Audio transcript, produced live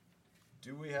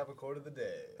Do we have a quote of the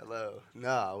day? Hello.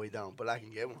 No, we don't, but I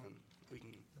can get one.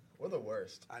 We're the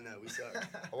worst. I know, we suck.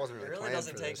 I wasn't really It really planning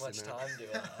doesn't for take this, much you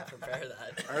know? time to prepare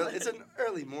that. It's an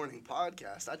early morning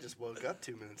podcast. I just woke up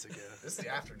 2 minutes ago. This is the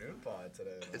afternoon pod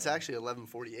today. Man. It's actually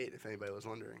 11:48, if anybody was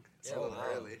wondering. It's a little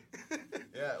early.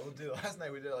 Yeah, we'll do. Last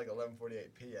night we did it like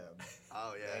 11:48 p.m.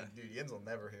 Oh, yeah. And, dude, Yins will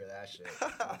never hear that shit.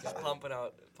 Just pumping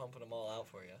them all out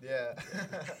for you. Yeah.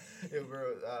 Yeah,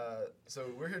 bro. So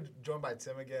we're here joined by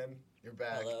Tim again. You're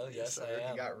back. Hello, yes, I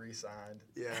am. You got re-signed.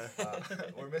 Yeah.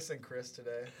 We're missing Chris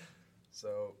today.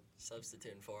 So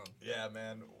Substituting for him. yeah,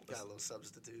 man. Got a little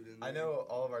substitute in there. I know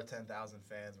all of our 10,000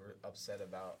 fans were upset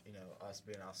about us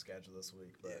being off schedule this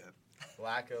week, but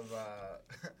lack of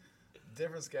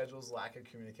different schedules, lack of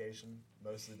communication,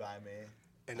 mostly by me.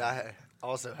 And I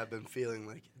also have been feeling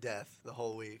like death the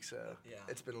whole week, so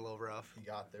it's been a little rough. He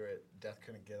got through it. Death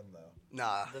couldn't get him though.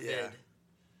 Nah, The yeah. vid.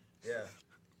 Yeah,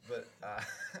 but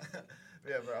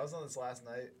yeah, bro. I was on this last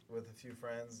night with a few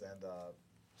friends and.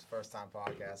 First time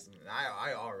podcasting, and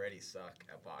I already suck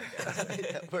at podcasting.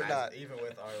 Yeah, we're not. Even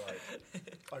with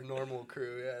our normal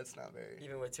crew, yeah, it's not very.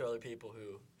 Even with two other people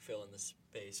who fill in the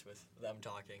space with them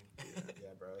talking. Yeah,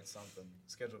 bro, it's something.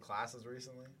 Scheduled classes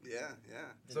recently. Yeah.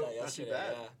 Did So, that not too yesterday,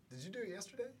 bad. yeah. Did you do it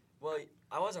yesterday? Well,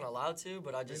 I wasn't allowed to,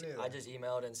 but I Me just neither.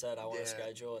 emailed and said I want Yeah. to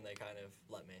schedule, and they kind of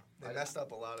let me. They messed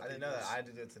up a lot of I didn't know that. people's- I had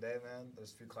to do it today, man.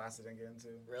 There's a few classes I didn't get into.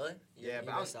 Really? Yeah,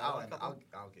 but missed out on a couple?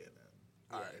 I'll get it.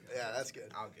 All right, yeah, that's good.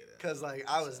 I'll get it. Because,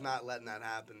 I was not letting that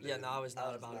happen. Yeah, dude. no, I was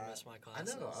not about to miss my I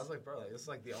classes. know. I was like, bro, this is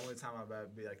like the only time I'm about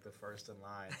to be like the first in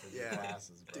line to do Yeah.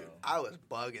 classes, bro. Dude, I was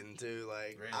bugging, too.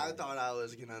 I Really? thought I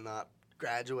was going to not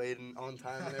graduate on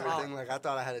time and everything. I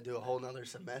thought I had to do a whole nother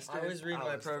semester. I was reading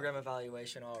my program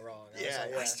evaluation all wrong. I was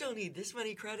like, I still need this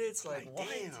many credits. Like, what?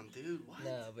 Damn, dude, what?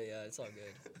 No, but yeah, it's all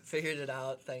good. Figured it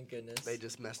out, thank goodness. They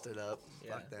just messed it up.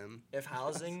 Yeah. Fuck them. If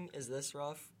housing is this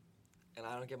rough, and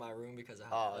I don't get my room because of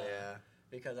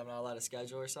because I'm not allowed to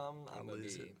schedule or something, I'm gonna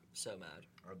be so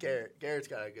mad. Garrett's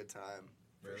got a good time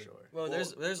for Really? sure. Well,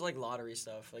 there's like lottery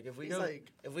stuff. Like if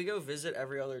we go visit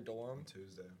every other dorm On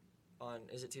Tuesday,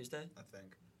 is it Tuesday? I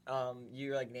think.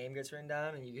 Your like name gets written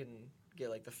down and you can get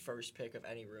like the first pick of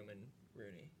any room in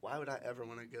Rooney. Why would I ever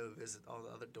want to go visit all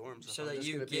the other dorms? So if I'm that just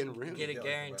you gonna be in Rooney? get a Get, like, the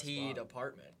guaranteed best spot.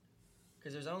 apartment.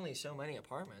 Because there's only so many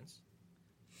apartments.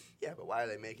 Yeah, but why are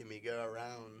they making me go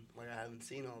around like I haven't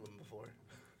seen all of them before?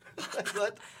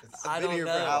 What? I I've been don't here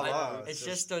know. for how long? It's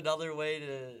just another way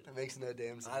to. That makes no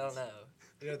damn sense. I don't know.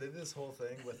 They did this whole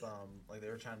thing with like they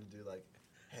were trying to do like,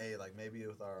 hey, like maybe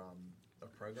with our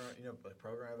program, like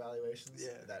program evaluations,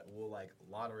 that will like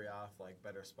lottery off like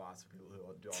better spots for people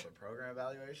who do all their program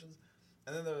evaluations.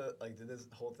 And then they like did this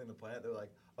whole thing to plan it. They were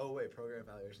like, oh wait, program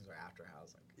evaluations are after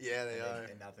housing. Yeah, they are.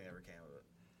 And nothing ever came of it.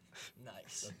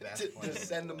 Nice. The best plan. Just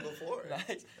send them before.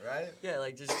 Nice. Right? Yeah,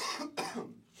 like just.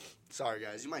 Sorry,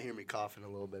 guys. You might hear me coughing a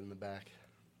little bit in the back.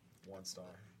 1 star.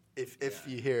 If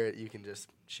you hear it, you can just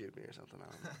shoot me or something. I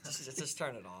don't know. just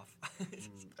turn it off. Oh, you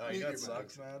Mute know what your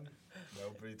sucks, man?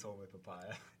 Nobody told me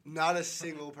papaya. Not a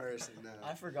single person, no.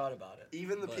 I forgot about it.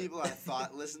 Even the but- people I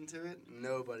thought listened to it,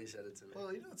 nobody said it to me.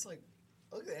 Well, it's like,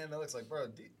 look at the analytics, like, bro,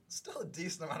 still a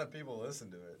decent amount of people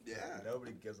listen to it. Yeah. Like,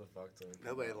 nobody gives a fuck to it.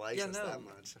 Nobody likes us that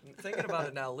much. Thinking about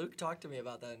it now, Luke talked to me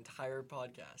about that entire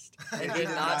podcast. He He did did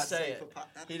not say it.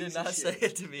 He did not say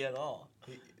it to me at all.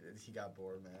 He got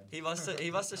bored, man. He must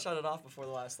have shut it off before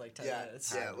the last 10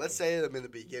 minutes. Yeah, let's say them in the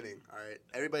beginning, all right?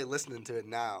 Everybody listening to it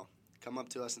now, come up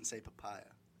to us and say papaya.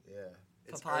 Yeah.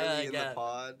 It's Papaya early in the again.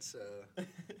 pod, so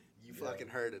you fucking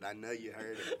heard it. I know you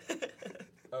heard it.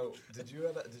 Oh, did you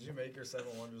make your 7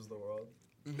 Wonders of the World?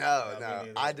 No, me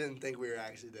neither. I didn't think we were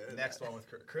actually doing Next that. one with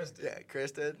Chris did. Yeah,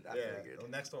 Chris did? I Yeah, figured. the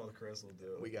next one with Chris will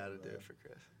do it. We got to do it for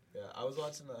Chris. Yeah, I was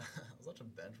watching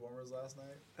Benchwarmers last night.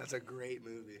 That's a great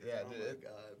movie. Yeah, oh dude, my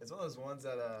God. It's one of those ones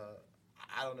that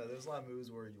I don't know. There's a lot of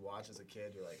movies where you watch as a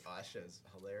kid, you're like, oh, that shit is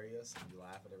hilarious, and you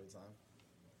laugh at every time.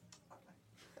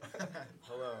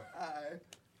 Hello. Hi.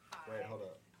 Wait, hold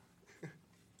up.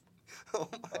 Oh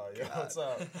my Oh, yeah, God. what's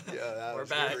up? Yeah, that We're was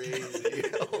back. crazy. we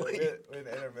Holy- had an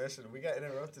intermission. We got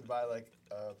interrupted by like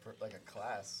a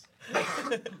class.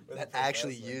 With a that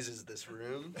actually professor. uses this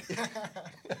room.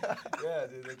 Yeah,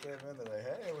 dude, they came in. They're like,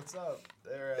 "Hey, what's up?"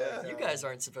 They're like, You guys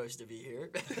aren't supposed to be here.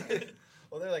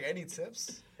 Well, they're like, "Any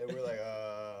tips?" And we're like,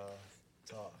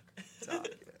 talk. Talk,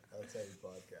 That's heavy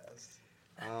podcast.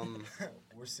 yeah.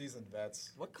 We're seasoned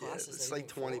vets. What Yeah, class is it's that like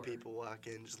even 20 for? people walk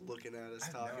in just looking at us I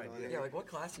have no talking on idea. it. Yeah, like what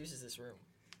class uses this room?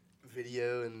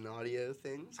 Video and audio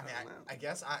things. I mean, I don't know. I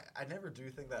guess I never do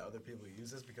think that other people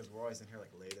use this because we're always in here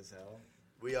like late as hell.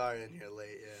 We are in here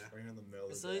late, yeah. We're here in the middle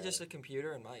It's of the literally day. just a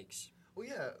computer and mics. Well,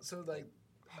 yeah. So like,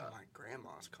 Oh, my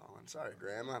grandma's calling. Sorry,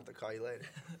 Graham. I'll have to call you later.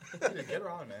 Dude, get her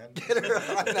on, man. Get her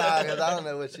on. Nah, because I don't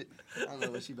know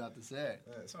what she about to say.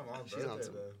 It's my mom's She's birthday,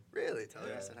 though. Really? Tell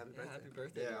her I said happy birthday. Happy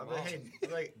birthday. Yeah,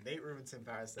 I'm like, Nate Rubenson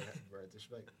Pie said happy birthday.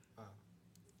 She's like, oh.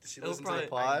 Did she listen to the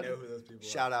pod? I know who those people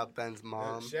Shout are. out Ben's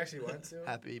mom. Yeah, she actually went to.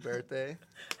 Happy birthday.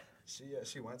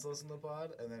 She went to listen to the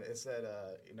pod, and then it said,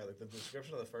 like the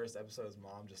description of the first episode is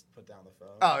mom just put down the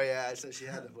phone. Oh, yeah, so she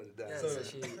had to put it down.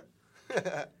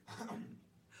 Yeah,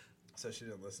 So she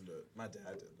didn't listen to it. My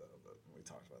dad did, though, but we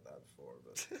talked about that before.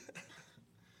 But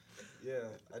yeah,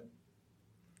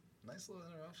 nice little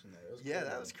interruption there. It was yeah, cool,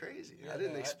 that man. was crazy. Yeah, I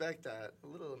didn't expect that. A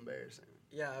little embarrassing.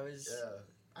 Yeah, I was. Yeah.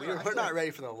 We're not ready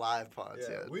for the live pods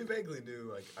Yeah, yet. we vaguely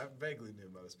knew, I vaguely knew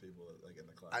most people, in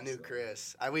the class. I knew so.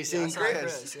 Chris. We seen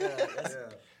Chris. Yeah,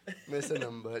 Missing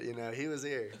him, but, he was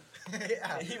here.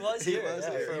 Yeah. he was He here was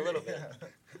here. for a little bit. Yeah.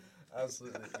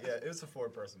 Absolutely. Yeah, it was a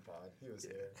 4-person pod. He was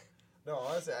here. No,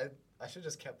 honestly, I should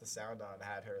just kept the sound on and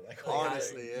had her,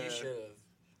 Honestly, yeah. You should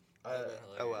have.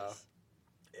 Oh, wow.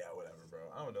 Yeah, whatever, bro.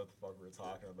 I don't know what the fuck we were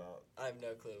talking about. I have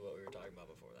no clue what we were talking about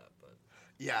before that, but.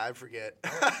 Yeah, I forget.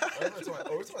 We're talking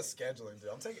about scheduling, dude.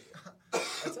 I'm taking a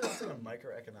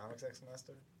microeconomics next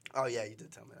semester. Oh, yeah, you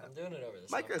did tell me that. I'm doing it over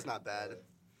this Micro's summer. not bad.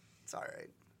 It's all right.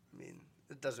 I mean,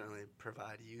 it doesn't really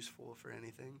provide useful for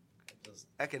anything.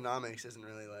 Economics isn't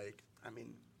really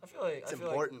I feel like it's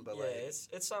important, but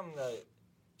it's something that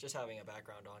just having a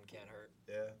background on can't hurt.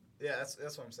 Yeah, that's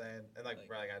what I'm saying. And I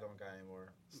don't got any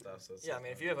more stuff. So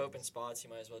if you have open spots, you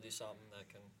might as well do something that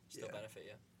can still benefit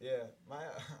you. Yeah,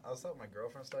 I was helping my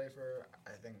girlfriend study for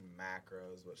I think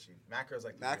macros. Macros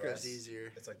like the macros US.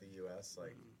 Easier. It's like the U.S.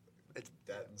 It's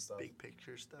debt and stuff. Big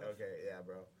picture stuff. Okay, yeah,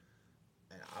 bro.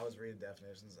 And I was reading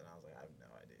definitions, and I was like, I have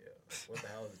no idea what the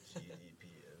hell GDP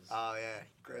is. Oh yeah,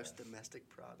 gross domestic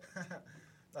product.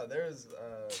 No, there's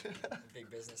Big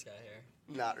business guy here.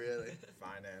 Not really.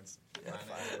 Finance, Yeah,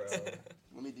 bro.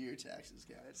 Let me do your taxes,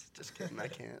 guys. Just kidding, I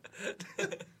can't.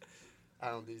 I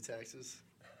don't do taxes.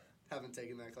 Haven't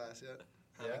taken that class yet.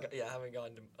 I haven't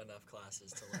gone to enough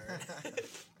classes to learn.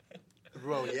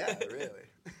 Well, yeah, really.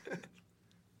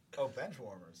 Oh, bench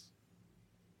warmers.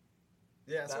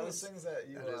 Yeah, it's one of those things that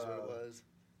you. That is what it was.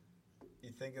 You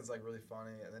think it's really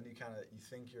funny, and then you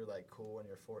think you're cool when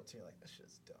you're 14. Like, this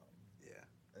shit's dumb. Yeah.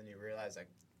 And then you realize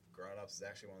Grown Ups is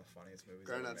actually one of the funniest movies.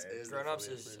 Grown Ups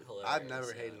is hilarious. I've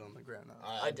never hated on the Grown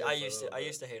Ups. I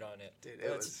used to hate on it. Dude, it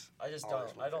was. I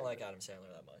don't like Adam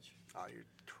Sandler that much. Oh, you're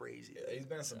crazy. Yeah, he's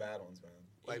been in some bad ones, man.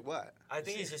 Like what? I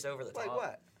think he's just over the top. Like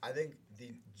what? I think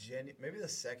maybe the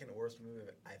second worst movie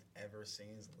I've ever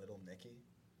seen is Little Nicky.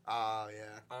 Oh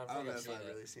yeah. I don't know if I've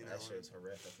really seen that one. That shit's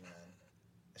horrific, man.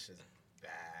 That shit's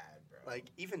bad, bro. Like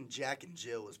even Jack and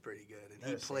Jill was pretty good, and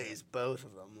he plays both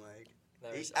of them.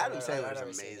 Adam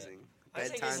Sandler's amazing.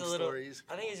 Bedtime stories.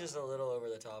 I think he's just a little over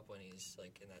the top when he's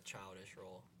in that childish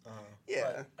role.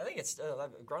 Yeah. But I think it's still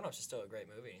Grown Ups is still a great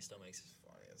movie, and he still makes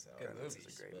funny as hell. good movies.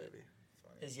 It's a great movie.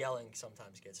 His yelling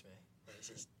sometimes gets me. He's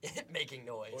just making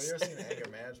noise. Well, you ever seen Anger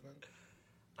Management?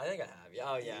 I think I have. Yeah.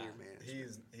 Oh yeah.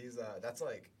 He's that's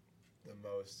the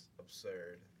most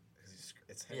absurd.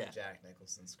 It's him and Jack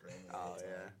Nicholson screaming. Oh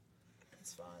yeah.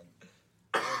 It's fine.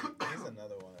 He's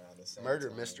another one around the same Murder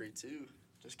time. Mystery 2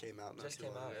 just came out.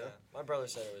 Yeah. My brother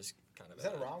said it was kind of. Is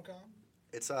that a rom-com?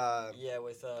 It's Yeah,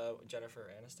 with Jennifer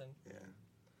Aniston. Yeah.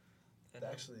 I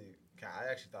actually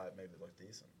thought it maybe looked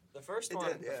decent. The first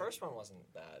one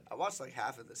wasn't bad. I watched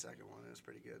half of the second one. It was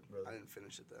pretty good. Really? I didn't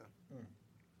finish it though.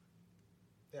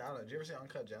 Yeah, I don't know. Did you ever see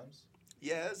Uncut Gems?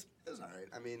 Yeah, it was all right.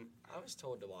 I mean, I was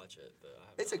told to watch it, but I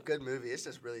haven't. It's a good movie. It's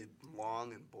just really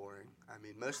long and boring. I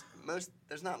mean, most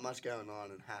there's not much going on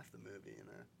in half the movie,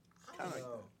 I don't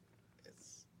know.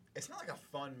 It's not a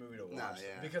fun movie to watch. No,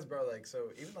 yeah. Because, bro,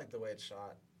 so even the way it's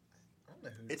shot, I don't know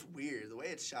who. It's weird. The way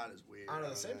it's shot is weird. I don't know.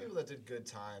 The same people that did Good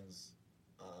Times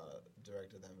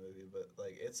directed that movie, but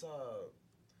it's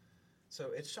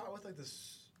so it's shot with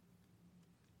this.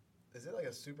 Is it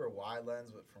a super wide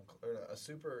lens, but or a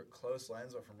super close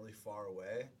lens, but from really far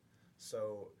away?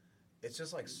 So it's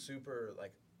just super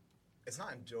it's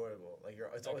not enjoyable.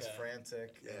 It's always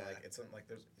frantic. Yeah. And it's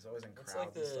he's always in crowds. It's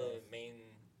like and stuff. the main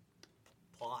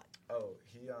plot. Oh,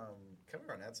 Kevin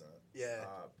Garnett's in it. Yeah.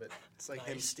 But it's like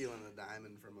him stealing a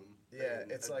diamond from him. Yeah,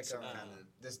 it's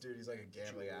this dude. He's a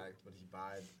gambling addict, but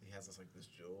he has this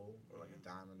jewel or a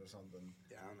diamond or something.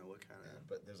 Yeah, I don't know what kind of.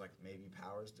 But there's maybe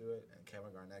powers to it, and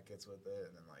Kevin Garnett gets with it,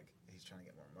 and then he's trying to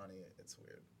get more money. It's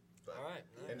weird. But, all right.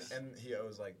 Nice. And he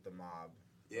owes the mob.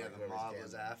 Yeah, the mob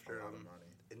was after him.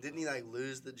 Money. And didn't he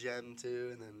lose the gem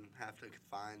too, and then have to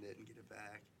find it and get it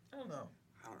back? I don't know.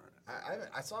 I don't know.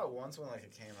 I saw it once when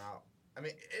it came out, I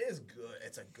mean, it is good.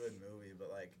 It's a good movie, but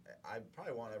like, I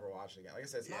probably won't ever watch it again. Like I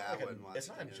said, it's it's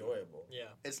not enjoyable. Yeah.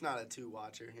 It's not a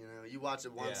two-watcher, you know. You watch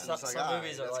it once, Yeah. and it's like, some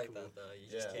movies are that's like cool. that though. You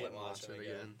just can't watch them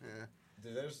again. Yeah.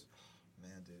 Dude,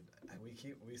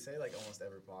 we say like almost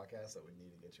every podcast that we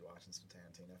need to get you watching some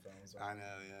Tarantino films. I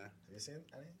know, yeah. Have you seen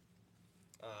any?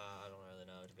 I don't really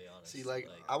know, to be honest. See, like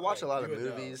I watch a lot of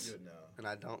movies, You would know. and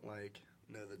I don't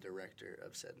know the director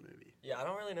of said movie. Yeah, I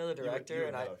don't really know the director, you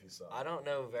would and know if you saw I don't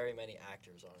know very many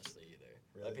actors, honestly, either.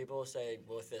 Really? Like, people will say,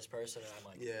 with this person, and I'm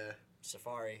like, Yeah.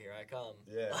 Safari, here I come.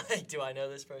 Yeah. Like, do I know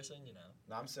this person? You know?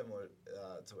 No, I'm similar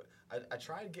to it. I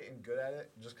tried getting good at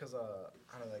it just because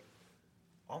I don't know, like,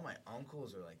 all my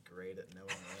uncles are like great at knowing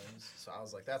names, so I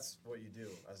was like, that's what you do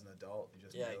as an adult. You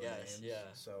just know names. Yeah.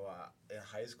 So in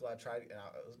high school, I tried, and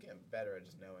I was getting better at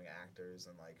just knowing actors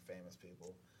and like famous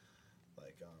people.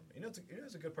 Like it's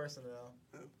a good person to know.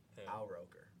 Who? Al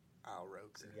Roker. Al So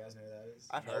Roker. you guys know who that is?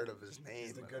 I've heard of his name.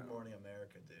 He's the but Good I don't- Morning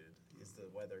America dude. He's the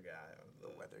weather guy.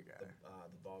 The weather guy.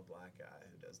 The bald black guy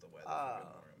who does the weather Oh. for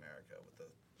Good Morning America with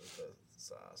the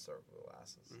circle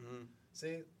glasses. Mhm.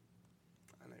 See,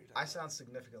 I know you're I talking sound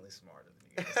significantly smarter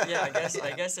than you guys. Yeah,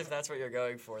 I guess if that's what you're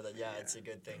going for, then yeah, it's a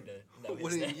good thing to know his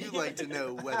Wouldn't name. you like to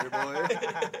know, weather boy?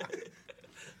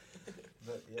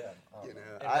 But yeah, You know,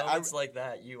 In moments like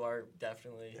that, you are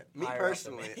definitely me higher up than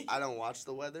personally, me. I don't watch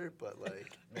the weather, but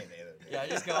like, me neither. dude. Yeah, I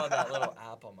just go on that little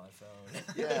app on my phone.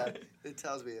 yeah, it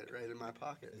tells me it right in my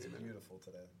pocket. It's you know? beautiful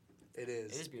today. It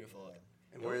is. It is beautiful. Yeah.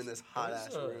 And we're in this hot ass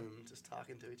was, room just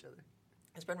talking to each other.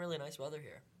 It's been really nice weather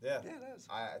here. Yeah. Yeah, it is.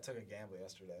 I took a gamble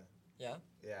yesterday. Yeah?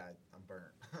 Yeah, I'm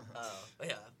burnt. Oh,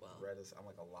 yeah, well. Red as I'm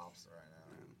like a lobster right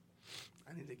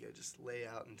now. I need to go just lay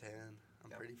out and tan. I'm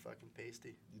Yep. pretty fucking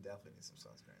pasty. You definitely need some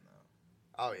sunscreen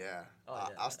though. Oh yeah. Oh,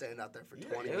 yeah. I'll stand out there for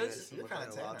You're- 20 it was- minutes and You're look kind like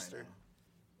of a tan lobster. right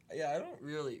now. Yeah, I don't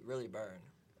really burn.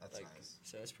 That's Like, nice.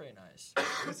 so it's pretty nice.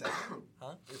 You're Italian?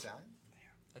 Huh? You're Italian?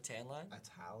 A tan line?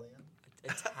 Italian?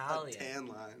 Italian. A tan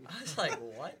line. I was like,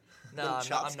 what? No, Them I'm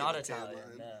chops not get a tan Italian.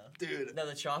 line. No. Dude, No,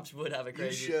 the chops would have a you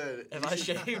crazy. should. If You I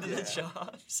should- shaved the yeah.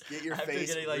 chops, Get your after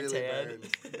face getting like really tan.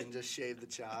 burned and just shave the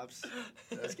chops.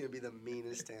 That's gonna be the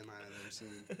meanest tan line I've ever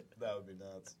seen. That would be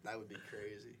nuts. That would be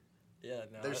crazy. Yeah,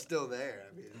 no. They're still there.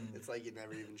 I mean, it's like you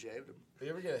never even shaved them. Do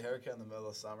you ever get a haircut in the middle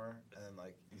of summer and then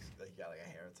like you got like a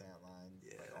hair tan line?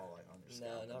 Yeah. Like all like on your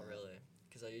No, scalp? not and really.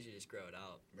 Because I usually just grow it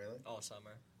out Really? all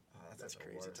summer. Oh, That's like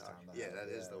the crazy worst talk. time to Yeah, have that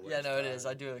it. is the worst. Yeah, no, it time. is.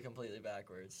 I do it completely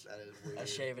backwards. That is weird. I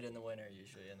shave it in the winter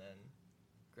usually, and then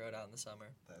grow it out in the summer.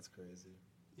 That's crazy.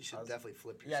 You should How's- definitely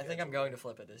flip your Yeah, I think I'm schedule. going to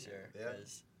flip it this year Yeah.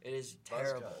 because it is Buzz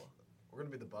terrible. cut. We're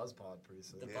gonna be the Buzz Pod pretty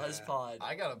soon. The Yeah. Buzz Pod.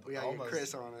 I gotta. We gotta almost, get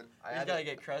Chris on it. I You had gotta to-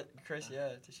 get Chris,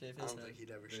 yeah, to shave I his don't head. think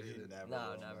he'd ever Dude, shave he it. never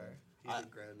No, will, never. man. He's I- been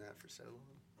growing that for so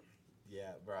long.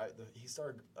 Yeah, bro. He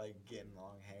started like getting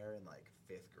long hair in like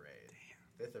 5th grade.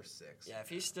 5th or 6th. Yeah, if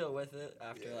he's still with it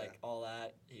after Yeah. like all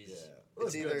that, he's. Yeah. It It's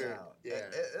looks good either- now. yeah.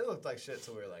 It looked like shit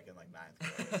till we were like in like 9th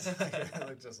grade. It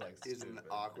looked just like He's stupid. in the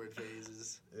awkward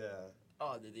phases. Yeah.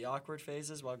 Oh, the awkward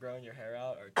phases while growing your hair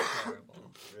out are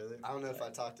terrible. Really? I don't know if I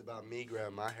talked about me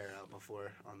growing my hair out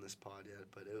before on this pod yet,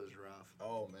 but it was rough.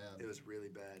 Oh man. It was really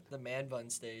bad. The man bun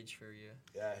stage for you.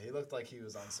 Yeah, he looked like he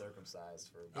was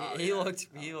uncircumcised for. Oh, He yeah.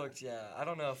 looked. Yeah, I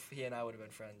don't know if he and I would have been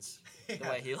friends the Yeah.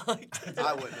 way he looked.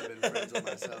 I wouldn't have been friends with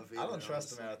myself either. I don't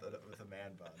trust him honestly. with a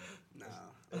man bun.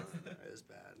 No, it was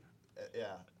bad.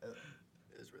 Yeah,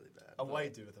 It was really bad. a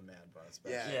white dude with a man bun.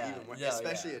 Especially. Yeah, Yeah, even worse. yeah,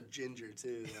 Especially yeah. a ginger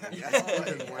too. Like, Yeah. that's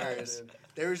even Yeah, worse. dude.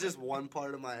 There was just one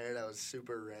part of my hair that was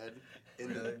super red in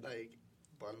Really? the like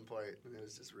bun part, and it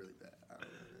was just really bad. I don't know.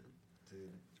 Man.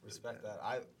 Dude, respect that.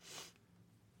 I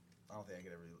don't think I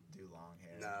could ever do long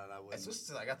hair. No, that It's wouldn't.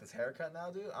 just I got this haircut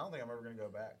now, dude. I don't think I'm ever gonna go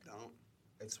back. Don't.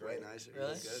 It's It's way great. nicer.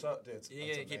 Really? It's good. So, dude, it's, You think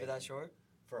you're gonna keep it that amazing. short?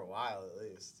 For a while, at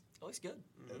least. It looks good.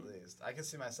 Mhm. At least I can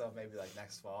see myself maybe like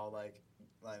next fall, like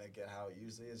get how it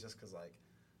usually is, just because like,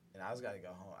 I just gotta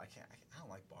go home. I don't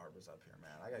like barbers up here,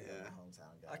 man. I gotta go to Yeah. my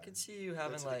hometown guy. I could see you Go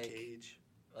having to the like cage.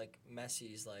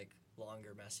 Messy's like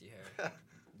longer messy hair.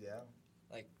 Yeah.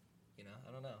 You know,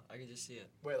 I don't know. I could just see it.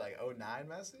 Wait, like 09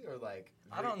 Messi or like?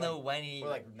 I don't know when he. Or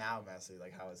like now Messi,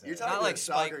 like how is it? You're talking Not to like a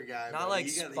soccer spike- guy, not bro. like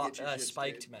You gotta get your shit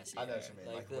spiked straight. messy. I know what hair. you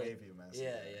mean, like the- wavy Messi.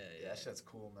 Yeah. That shit's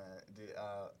cool, man. Dude,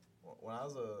 when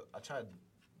I tried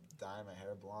dyeing my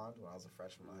hair blonde when I was a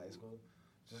freshman in high school.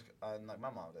 Just like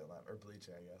my mom didn't let me, or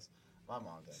bleaching, I guess. My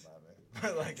mom didn't let me,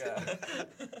 but like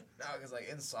no, because like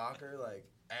in soccer, like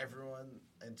everyone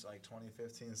in like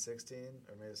 2015, 16,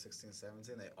 or maybe 16,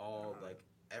 17, they all like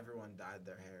everyone dyed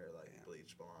their hair like Damn.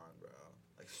 bleach blonde, bro.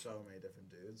 Like so many different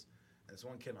dudes. And this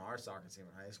one kid on our soccer team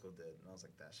in high school did, and I was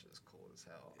like, that shit is cool as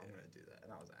hell. I'm gonna do that,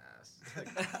 and I was an ass.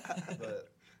 But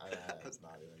I was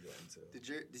not even getting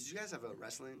to. Did you guys have a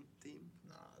wrestling team?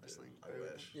 Nah, wrestling. I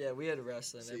wish. Yeah, we had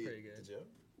wrestling. They're pretty good. Did you?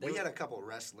 We had a couple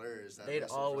wrestlers. They'd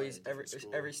always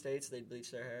every states they'd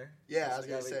bleach their hair. Yeah, I was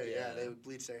gonna say they would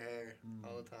bleach their hair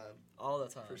all the time. All the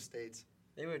time for states.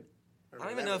 They would. I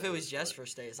don't even know if it was just for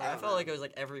states. Like, I felt like it was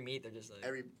like every meet they're just like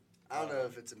I don't know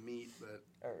if it's a meet, but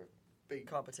or big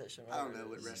competition. I don't know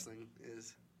what wrestling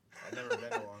is. I've never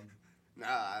been to one. No,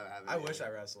 I haven't. I wish I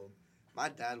wrestled. My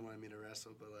dad wanted me to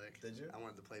wrestle, but like, did you? I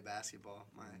wanted to play basketball.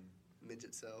 My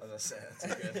midget self. As I said, it's a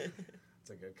good. It's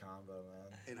a good combo,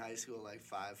 man. In high school, like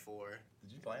 5'4".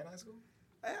 Did you play in high school?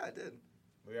 Yeah, I did.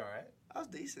 Were you all right? I was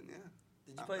decent, yeah.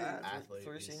 Did you play athlete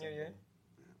for your senior year?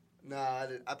 No, I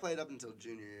didn't. I played up until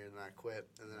junior year, and then I quit,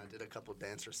 and then I did a couple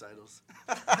dance recitals.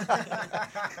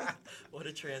 What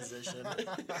a transition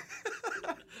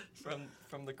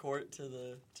from the court to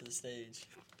the stage.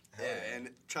 Yeah, and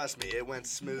trust me, it went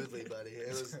smoothly, buddy.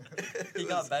 It was. He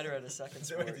got better at a second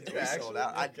sport. Did you actually? Sold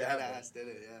out. I dead ass did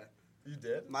it. Yeah. You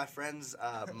did? My friend's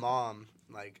mom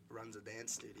runs a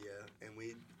dance studio, and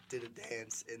we did a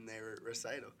dance in their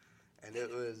recital, and it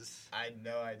was. I had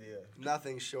no idea.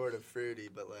 Nothing short of fruity,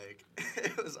 but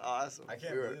it was awesome. I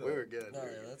can't believe we were good. No,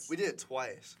 we did it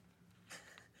twice.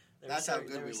 That's how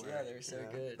good we were. Yeah, they were so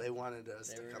good. They wanted us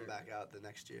to come back out the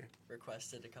next year.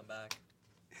 Requested to come back.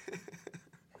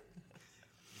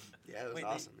 Yeah, it was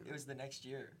awesome. It was the next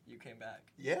year you came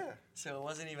back. Yeah. So it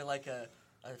wasn't even like a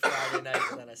Friday night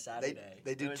and then a Saturday.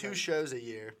 They do 2 shows a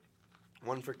year,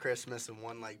 one for Christmas and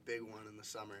one big one in the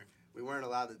summer. We weren't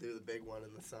allowed to do the big one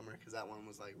in the summer because that one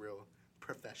was real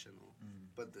professional.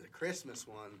 But the Christmas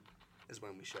one is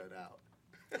when we showed out.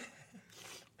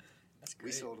 That's great.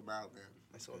 We sold them out, man.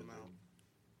 I sold them out.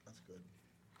 That's good.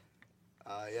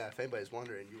 Yeah, if anybody's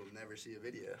wondering, you will never see a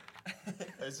video.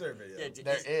 Is there a video? Yeah,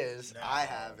 there is. No. I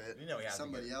have it. You know we have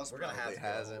Somebody else we're gonna probably have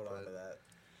to has it, hold on but to that.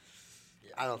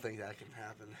 Yeah. I don't think that can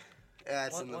happen. Yeah,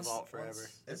 it's in the vault forever.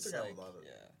 Instagram would love it.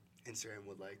 Yeah. Instagram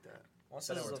would like that. Once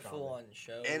this is a full-on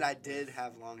show. And I did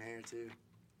have long hair, too.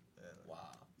 Yeah.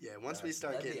 Wow. Yeah, once we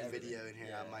start getting everything. video in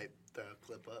here, I might throw a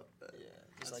clip up. Yeah,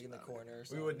 just in the corner or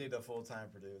something. We would need a full-time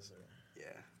producer.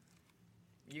 Yeah.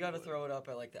 You got to throw it up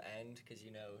at the end because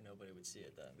nobody would see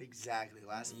it then. Exactly.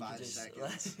 Last 5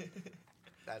 seconds.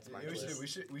 That's my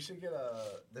clip. We should get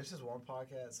there's just one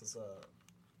podcast. It's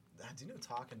do you know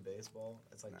Talking Baseball?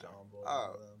 It's John Boy.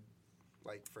 Oh.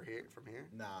 From here?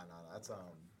 Nah. That's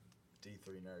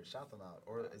D3 Nerds. Shout them out.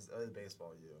 Or is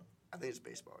Baseball U? I think it's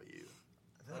Baseball U.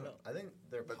 I think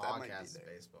their podcast is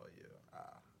Baseball U.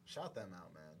 Shout them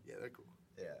out, man. Yeah, they're cool.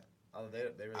 Yeah. Oh, they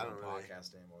really don't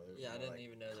podcast anymore. Yeah, I didn't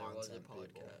even know there was a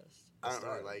podcast. I don't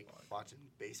really like watching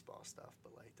baseball stuff,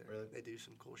 but they do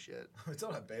some cool shit. We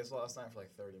talked about baseball last night for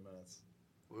 30 minutes.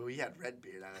 Well, we had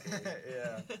Redbeard out here.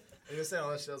 Yeah. He was saying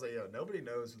all that shit. I was like, yo, nobody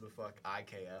knows who the fuck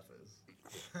IKF is.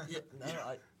 Yeah,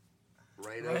 no,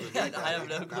 Right over there. I have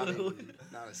no clue.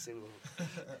 Not a single.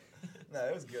 No,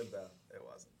 it was good, though. It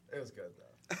wasn't. It was good,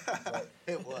 though. But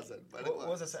it wasn't, but what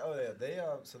was I saying? Oh, yeah. They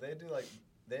do,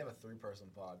 they have a 3-person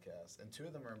podcast, and 2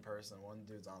 of them are in person, 1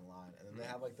 dude's online, and then they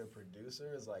have, their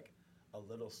producer is, a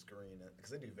little screen,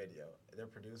 because they do video. Their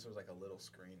producer is, a little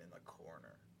screen in the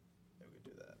corner. Maybe we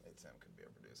could do that. Maybe Sam could be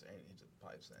our producer, and he just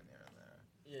pipes in here and there.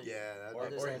 Yeah.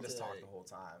 Or he can just talk the whole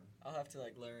time. I'll have to,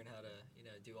 learn how to,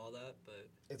 do all that, but...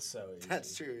 It's so easy.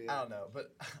 That's true, yeah. I don't know,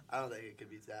 but... I don't think it could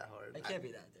be that hard. It can't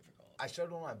be that difficult. I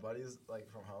showed one of my buddies,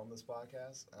 from home, this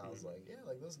podcast, and I was like, yeah,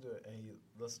 listen to it. And he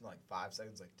listened to, 5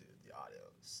 seconds, dude, the audio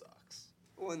sucks.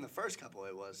 Well, in the first couple,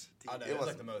 it was. Oh, no, it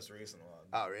was, the most recent one.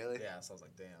 Oh, really? Yeah, so I was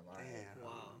like, damn, all right. Damn.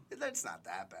 Wow. That's not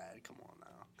that bad. Come on,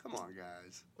 now. Come on,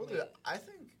 guys. Well, dude, I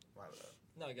think...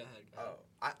 No, go ahead. Oh,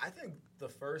 I think the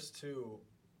first 2,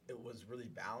 it was really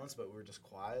balanced, but we were just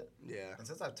quiet. Yeah. And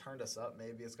since I've turned us up,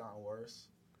 maybe it's gotten worse.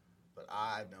 But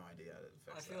I have no idea how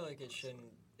to fix I feel like it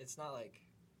shouldn't... It's not like...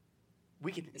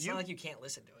 It's not like you can't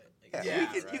listen to it.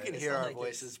 Yeah, you can hear our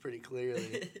voices pretty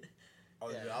clearly.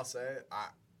 Dude, I'll say,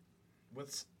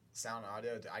 with sound and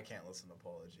audio, I can't listen to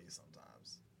Polo G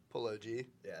sometimes. Polo G?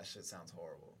 Yeah, shit sounds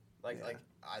horrible.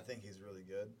 I think he's really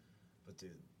good, but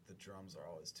dude, the drums are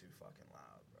always too fucking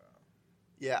loud, bro.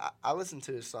 Yeah, I listen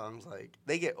to his songs,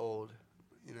 they get old,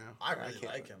 I really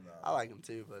like him, though. I like him,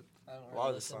 too, but a lot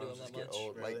of the songs just get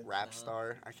old. Really? Rap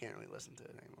Star, I can't really listen to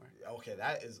it anymore. Okay,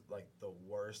 that is, the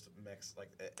worst mix.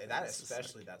 That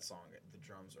especially that song, the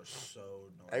drums are so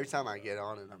noisy. Every time I get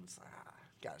on it, I'm just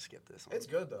gotta skip this one. It's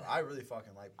good, though. I really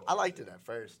fucking like Polo I liked it at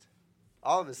first.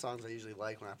 All of his songs I usually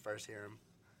like when I first hear him.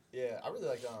 Yeah, I really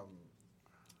like,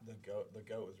 The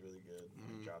goat was really good.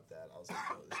 When he dropped that, I was like,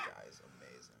 oh, this guy is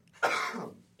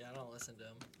amazing. Yeah, I don't listen to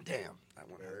him. Damn, that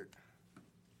one hurt.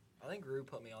 I think Rue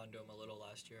put me onto him a little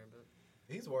last year, but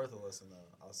He's worth a listen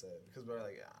though. I'll say because we're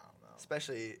like, I don't know.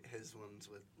 Especially his ones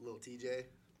with Lil TJ.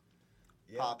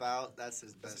 Yeah. Pop Out, that's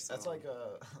his best That's song. like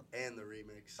a. And the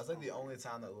remix. That's like the only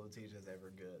time that Lil TJ is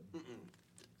ever good. Mm-mm.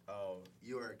 Oh,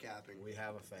 You are capping. we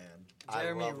have a fan.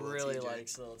 Jeremy I love Lil really TJ.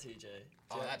 likes Lil TJ.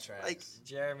 Oh, that tracks. Like,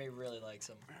 Jeremy really likes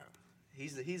him.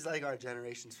 He's like our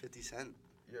generation's 50 Cent.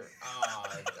 You're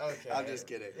okay. I'm just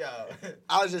kidding. Yeah.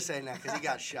 I was just saying that because he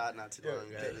got shot not too Yo, long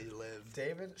ago. He lived.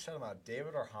 David, shout him out.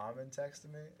 David or Haman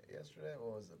texted me yesterday.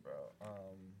 What was it, bro?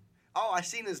 Oh, I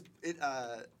seen his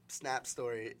Snap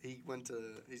story. He's going to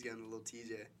a Lil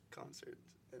TJ concert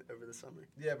over the summer.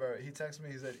 Yeah, bro. He texted me.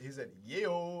 He said,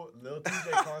 "Yo, Lil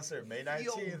TJ concert May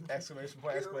 19th!" Exclamation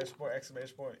point! Exclamation point!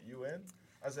 Exclamation point! You in?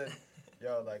 I said,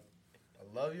 "Yo, like,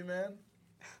 I love you, man.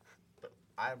 But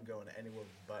I'm going to anywhere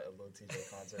but a Lil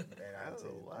TJ concert May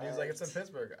 19th." And he was like, "It's in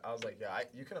Pittsburgh." I was like, "Yeah,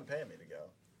 you couldn't pay me to go."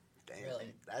 Damn,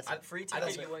 Really? that's A free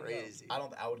ticket you wouldn't go? crazy. I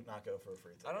would not go for a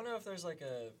free ticket. I don't know if there's like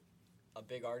a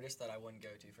big artist that I wouldn't go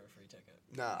to for a free ticket.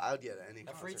 No, I would get any A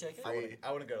concert free ticket? free.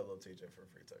 I wouldn't go to Lil TJ for a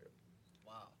free ticket.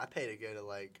 Wow. I pay to go to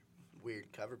like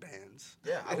weird cover bands.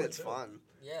 Yeah, I and would it's too. fun.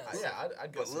 Yeah.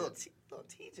 I'd go But see Lil it.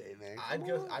 TJ, man, I'd come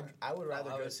go. on. I would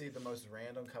rather I go would- see the most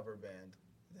random cover band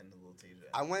than the Lil TJ.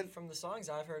 I went. From the songs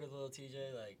I've heard of Lil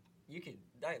TJ, like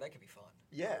that could be fun.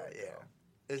 Yeah, Would yeah. go.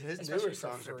 His Especially newer for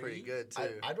songs are pretty free. good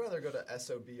too. I'd rather go to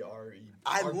SOBRE.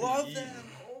 I RBE love them.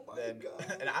 Oh my than-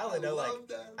 god! and I only know love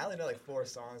them. I only know like 4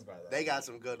 songs by them. They got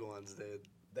some good ones, dude.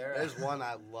 There's one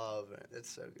I love. It's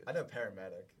so good. I know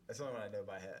Paramedic. That's the only one I know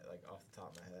by head, like off the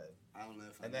top of my head. I don't know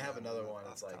if. And they have another one.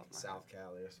 off It's the like top of my South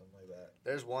Cali or something like that. head.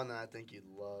 There's one that I think you'd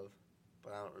love,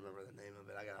 but I don't remember the name of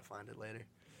it. I gotta find it later.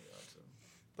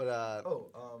 But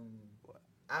what?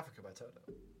 Africa by Toto.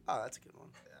 Oh, that's a good one.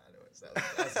 Yeah, anyways,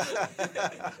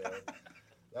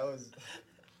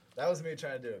 that was me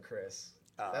trying to do a Chris.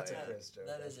 Oh, That's yeah. a Chris joke.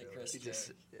 That I is a feel Chris like. He just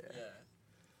joke. yeah.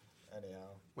 Yeah. Anyhow,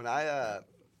 When I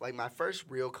like my first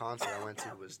real concert I went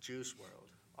to was Juice World.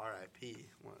 R.I.P.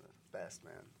 One of the best,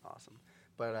 man. Awesome.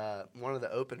 But one of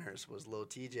the openers was Lil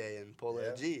TJ and Polo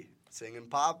Yeah. G singing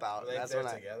Pop Out. were they That's there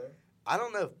when together? I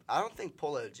don't know. I don't think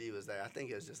Polo G was there. I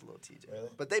think it was just Lil TJ. Really?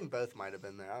 But they both might have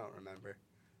been there. I don't remember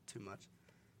too much.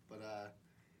 But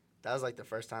that was like the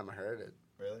first time I heard it.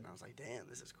 Really? And I was like, damn,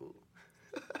 this is cool.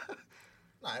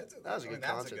 Nah, That was a good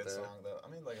that's concert, a good though. song, though. I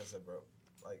mean, like I said, bro,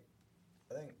 like,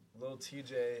 I think Lil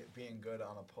TJ being good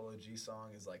on a Polo G song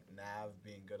is like Nav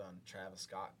being good on Travis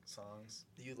Scott songs.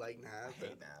 Do you like Nav? I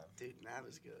hate Nav. Dude, Nav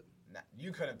is good.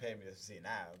 You couldn't pay me to see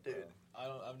Nav, bro. Dude. I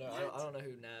don't know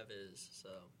who Nav is, so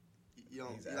You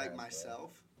He's like ass, bro.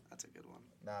 Myself? That's a good one.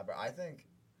 Nah, but I think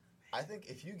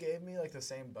if you gave me like the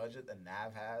same budget that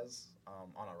Nav has on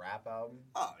a rap album,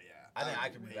 Oh, yeah. I think I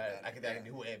would could be way better. I could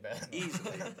do way better.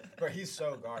 Easily. Bro, he's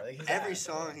so guard. Like, he's Every ass,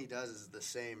 bro. song he does is the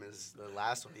same as the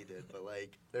last one he did, but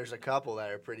like there's a couple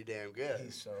that are pretty damn good.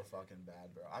 He's so fucking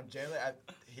bad, bro. I'm generally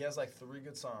he has like 3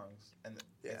 good songs, and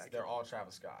Yeah, they're all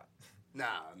Travis Scott. No.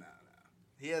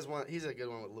 He has one. He's a good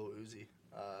one with Lil Uzi.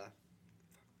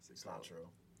 It's not true.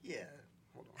 Yeah.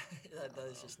 Hold on. that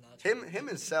is just not true. Him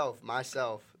himself,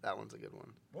 myself. That one's a good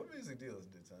one. What music do you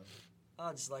listen to, Tim?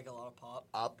 Oh, just like a lot of pop.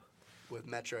 Up with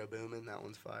Metro Boomin. That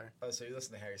one's fire. Oh, so you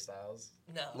listen to Harry Styles?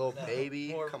 No, Lil no.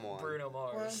 Baby, More come on. Bruno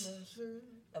Mars,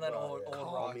 and then Oh, old yeah.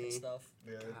 Call rock Me. and stuff.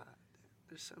 Yeah. God,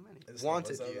 there's so many. Is it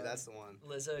Wanted Lizzo You. then? That's the one.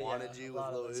 Lizzo, Wanted yeah, You a with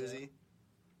lot Lil of Lizzo. Uzi.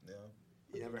 Yeah.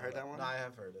 You never heard that one? No, I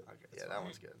have heard it. Okay. It's Yeah, that fine.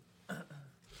 one's good.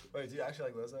 Wait, do you actually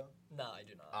like Lizzo? No, I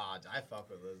do not. Ah, I fuck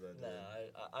with Lizzo, dude. No,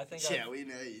 I think. Yeah, we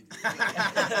know you.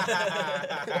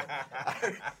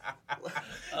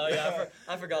 Oh yeah,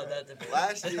 I forgot that.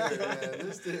 Last year, man,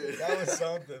 this dude. That was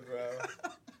something, bro.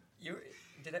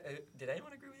 Did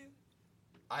anyone agree with you?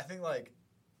 I think like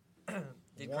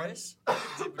Did One- Chris?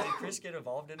 Did Chris get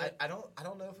involved in it? I don't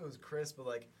know if it was Chris, but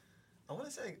like I want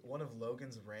to say one of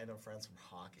Logan's random friends from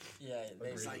hockey. Yeah, they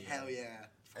Agreed. It's like, hell yeah.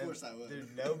 Of And, course I would.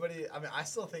 Dude, nobody. I mean, I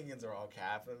still think are all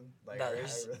capping. Like, no, I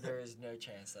there is no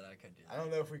chance that I could do I that. don't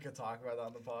know if we could talk about that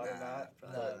on the pod or Nah, not.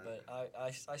 probably No, not.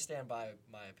 but I stand by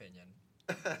my opinion.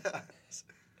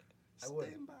 I would.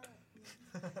 Stand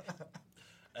by.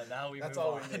 And now we That's move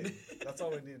all on. we need. That's all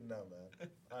we need to know, man.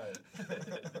 All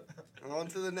right. On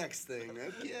to the next thing.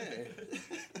 Okay.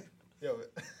 Yo,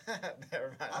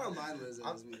 never mind. I don't mind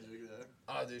Lizzo's music though.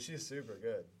 Oh, dude, she's super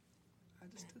good. I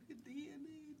just took a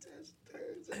DNA just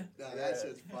turns it. No, that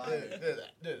shit's fire.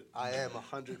 Dude. I am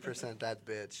 100% that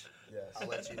bitch. Yes. I'll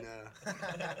let you know.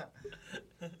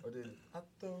 Or dude,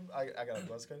 I got a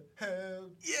buzz cut. Hell,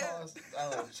 Yeah. toss. I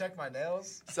don't know, check my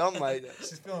nails. Something like that.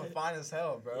 She's feeling fine as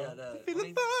hell, bro. Yeah,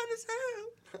 Feeling fine as hell.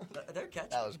 they're catchy.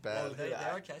 That was bad. They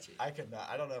are catchy. I could not.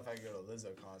 I don't know if I could go to a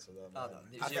Lizzo concert though. Oh, Man.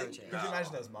 no, zero chance. Could you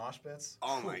imagine those mosh pits?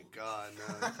 Oh my god,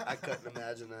 no. I couldn't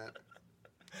imagine that.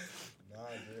 Nah,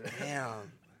 dude.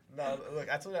 Damn. No, look,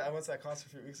 I told you I went to that concert a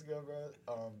few weeks ago, bro.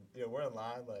 We're in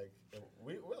line, like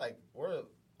we're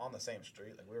on the same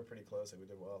street, like we were pretty close, like we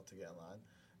did well to get in line,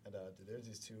 and dude, there's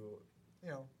these two,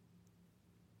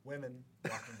 women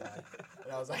walking by,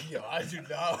 and I was like, I do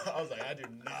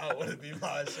not want to be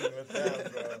moshing with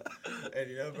them, bro.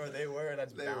 And bro, they were, and I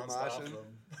just bounced off them.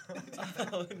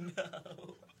 Oh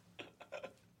no.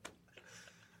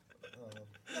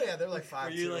 Yeah, they're like 5'2", Were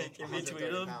you like in 130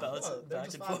 between them, pounds. bouncing No, they're back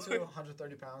just and 5'2", forth?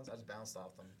 130 pounds. I just bounced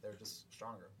off them. They're just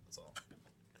stronger. That's all.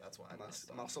 That's why I bounced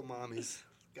off. Muscle mommies.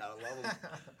 Gotta love them.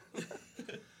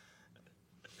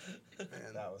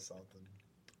 Man, That was something.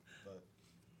 But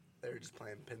they were just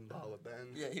playing pinball with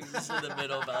Ben. Yeah, he was just in the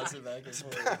middle bouncing back and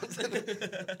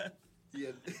forth.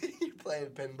 You're playing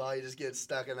pinball, you just get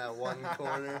stuck in that one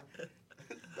corner.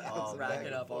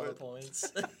 Racking up all the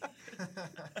points.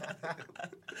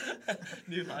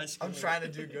 New high school. I'm trying to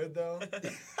do good though.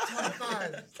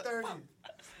 25, 30.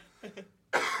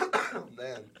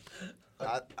 Man.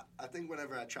 I think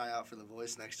whenever I try out for The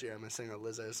Voice next year, I'm going to sing a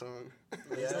Lizzo song.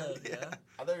 Yeah? Yeah.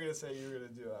 I thought you were gonna say you were gonna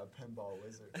do a Pinball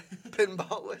Wizard.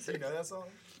 Pinball Do Wizard. you know that song?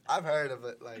 I've heard of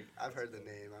it. Like, I've heard the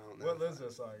name. I don't know. What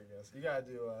Lizzo song you guess? You gotta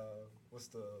do what's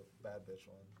the bad bitch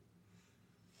one?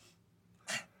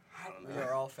 I don't We know.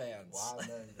 are all fans. Wild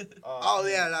Men. Oh,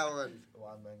 yeah, that one.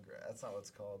 Wild Men. That's not what it's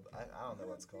called. I don't know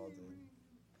what it's called, dude.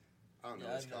 I don't know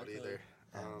Yeah, what it's I've no called clue. either.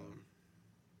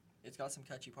 It's got some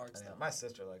catchy parts Anyhow, though. my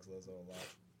sister likes Lizzo a lot.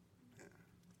 Yeah.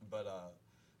 But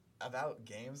about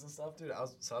games and stuff, dude. I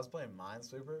was playing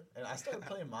Minesweeper, and I started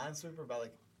playing Minesweeper about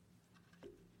like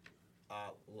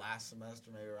last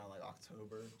semester, maybe around like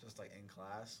October, just like in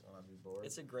class when I'd be bored.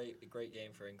 It's a great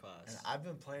game for in class. And I've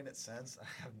been playing it since. I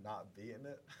have not beaten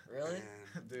it. Really?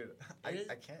 Man. Dude, I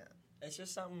can't. It's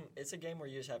just something. It's a game where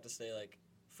you just have to stay like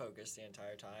focused the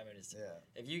entire time, and it's Yeah.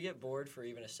 if you get bored for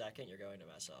even a second, you're going to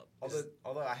mess up.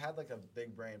 Although I had like a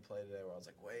big brain play today where I was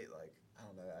like, wait, like I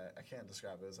don't know, I can't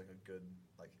describe it. It was like a good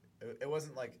like it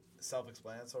wasn't like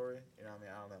self-explanatory. You know what I mean?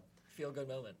 I don't know. Feel good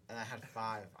moment. And I had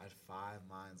 5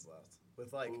 mines left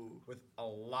with like Ooh. with a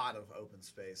lot of open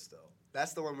space still.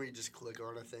 That's the one where you just click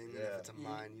on a thing, and Yeah. if it's a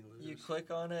mine, you lose. You click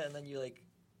on it, and then you like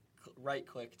right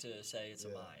click to say it's a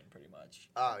Yeah. mine, pretty much.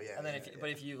 Oh, yeah. And then yeah,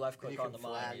 but if you left And click you on the can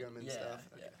mine, flag them and stuff.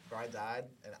 Yeah. Bro, I died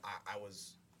and I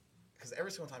was because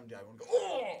every single time you die, I would go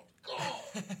oh.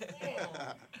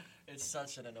 It's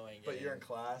such an annoying game. But you're in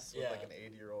class with Yeah. like an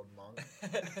 80-year-old monk.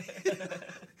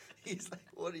 He's like,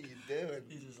 what are you doing?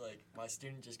 He's just like, my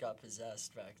student just got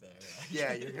possessed back there.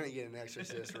 Yeah, you're going to get an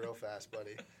exorcist real fast,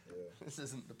 buddy. Yeah. This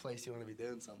isn't the place you want to be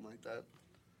doing something like that.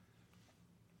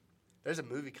 There's a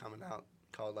movie coming out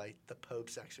called, like, The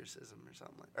Pope's Exorcism or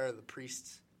something like or The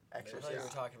Priest's I thought you were Exorcism.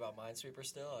 talking about Minesweeper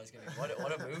still. I was going to be,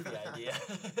 what a movie idea.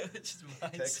 Just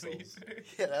Minesweeper.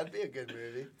 Yeah, that'd be a good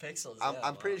movie. Pixels,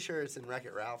 I'm pretty sure it's in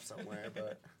Wreck-It Ralph somewhere,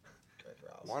 but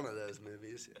one of those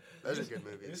movies. Those are good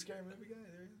Are you a movies. scary movie guy?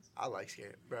 There he is. I like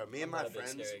scary. Bro, me and I'm my not a big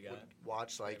friends scary guy. would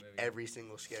watch, like, Scary movie. every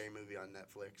single scary movie on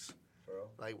Netflix. Bro.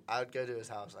 Like, I would go to his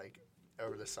house, like,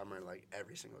 over the summer, like,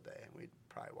 every single day, and we'd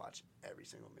probably watch every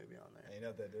single movie on there. And you know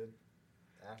what they did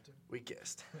after? We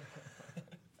kissed.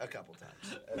 A couple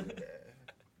times. Every day.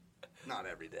 Not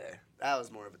every day. That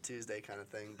was more of a Tuesday kind of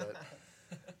thing, but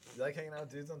You like hanging out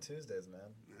with dudes on Tuesdays, man.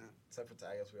 yeah. Except for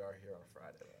I guess we are here on a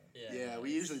Friday though. Yeah,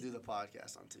 we usually do the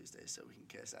podcast on Tuesdays so we can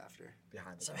kiss after.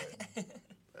 Behind the Sorry. curtain.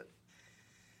 But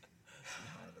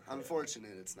Behind the curtain.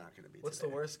 unfortunate, it's not going to be What's today.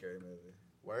 the worst scary movie?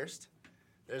 Worst?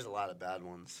 There's a lot of bad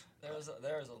ones. There was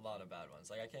a lot of bad ones.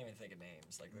 Like I can't even think of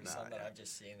names. Like there's Nah, some that yeah. I've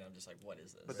just seen and I'm just like, what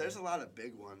is this? But there's a lot of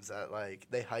big ones that, like,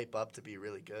 they hype up to be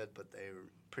really good, but they were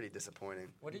pretty disappointing.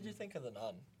 What did you think of The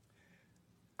Nun?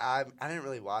 I didn't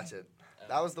really watch it.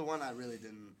 That was the one I really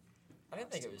didn't. I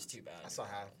didn't think it was too bad. I saw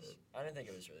half of it. I didn't think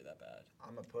it was really that bad.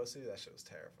 I'm a pussy. That shit was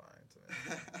terrifying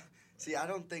to me. See, I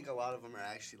don't think a lot of them are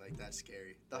actually, like, that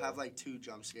scary. They'll have, like, 2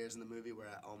 jump scares in the movie where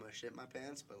I almost shit my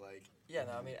pants, but, like... Yeah,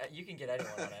 no, I mean, you can get anyone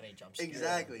on any jump scare.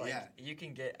 Exactly, Like, yeah. You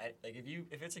can get, like,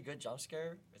 if it's a good jump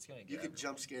scare, it's going to get You could everyone.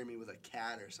 jump scare me with a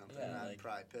cat or something, Yeah, and I'd like-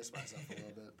 probably piss myself a little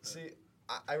bit. But. See,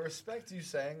 I respect you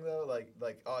saying though, like,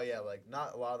 oh yeah, like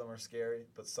not a lot of them are scary,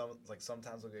 but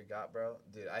sometimes they'll get got, bro.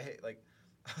 Dude, I hate like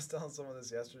I was telling someone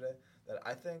this yesterday that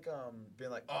I think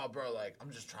being like, oh, bro, like,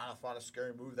 I'm just trying to find a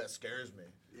scary movie that scares me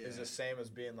is the same as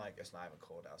being like, it's not even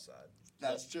cold outside.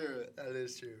 That's true. That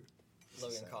is true.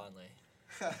 Logan Conley.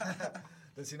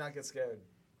 Does he not get scared?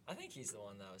 I think he's the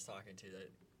one that I was talking to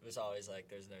that was always like,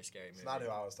 there's no scary movie. It's not who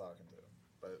I was talking to.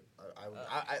 But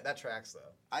I that tracks, though.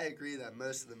 I agree that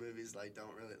most of the movies, like,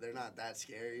 they're not that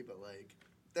scary, but, like,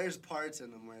 there's parts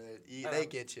in them where they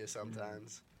get you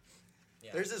sometimes.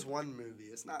 Yeah. There's this one movie.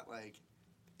 It's not, like,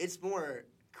 it's more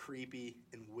creepy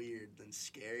and weird than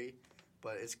scary,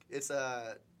 but I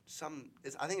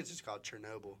think it's just called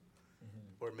Chernobyl,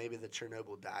 or maybe the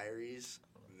Chernobyl Diaries.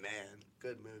 Man,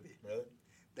 good movie. Really?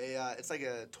 It's like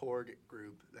a tour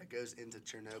group that goes into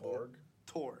Chernobyl.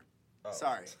 Tour. Oh.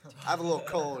 Sorry. I have a little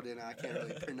cold and I can't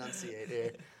really pronunciate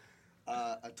here.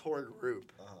 A tour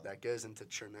group that goes into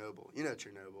Chernobyl. You know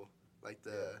Chernobyl. Like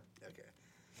okay.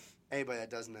 Anybody that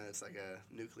doesn't know, it's like a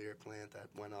nuclear plant that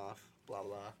went off, blah,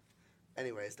 blah.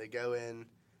 Anyways, they go in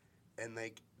and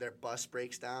their bus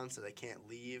breaks down so they can't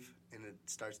leave, and it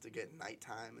starts to get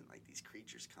nighttime and, like, these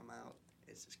creatures come out.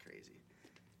 It's just crazy.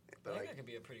 But, I think like, that could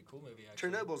be a pretty cool movie,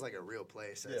 actually. Chernobyl's like a real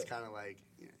place, so it's kind of like,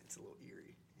 it's a little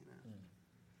eerie,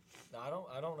 No,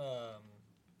 I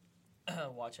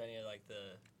don't watch any of, like,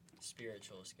 the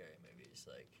spiritual scary movies,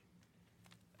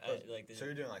 So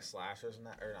you're doing like slashers and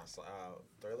that, or not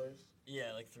thrillers?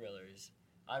 Yeah, like thrillers.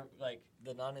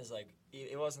 The Nun is like,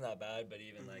 it wasn't that bad, but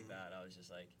even like that, I was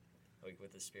just like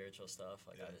with the spiritual stuff,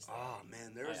 like I just. Oh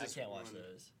man, there was I can't watch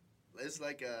those. It's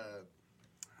like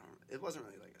it wasn't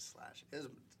really like a slash. It was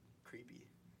creepy.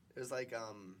 It was like I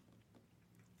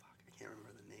can't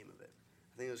remember the name of it.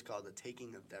 I think it was called The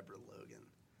Taking of Deborah Logan,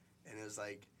 and it was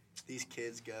like these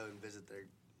kids go and visit their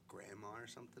grandma or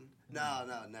something. No,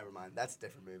 never mind. That's a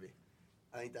different movie.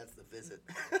 I think that's The Visit.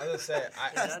 I was gonna say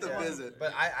that's The Visit.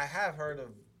 But I have heard of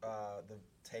The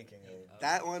Taking of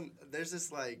that one. There's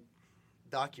this like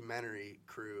documentary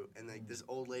crew, and like this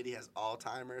old lady has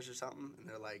Alzheimer's or something, and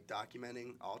they're like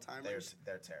documenting Alzheimer's.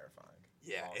 They're terrifying.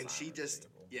 Yeah, Alzheimer's and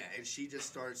she people. just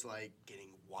starts like getting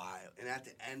wild. And at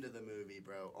the end of the movie,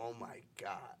 bro, oh my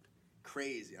god,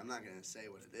 crazy. I'm not gonna say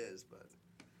what it is, but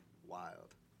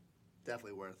wild.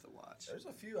 Definitely worth the watch. There's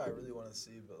a few I really want to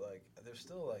see, but like they're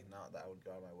still like not that would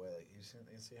go out of my way. Like you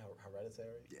see how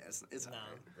Hereditary? Yeah, it's alright.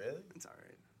 Really? It's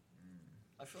alright.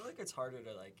 I feel like it's harder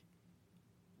to like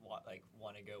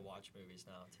want to go watch movies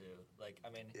now too. Like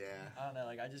I mean, I don't know.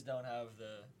 Like I just don't have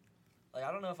the. Like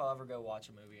I don't know if I'll ever go watch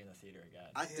a movie in the theater again.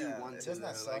 I do want to. Doesn't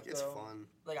that suck, like it's fun.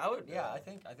 Like I would. Yeah, I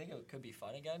think it could be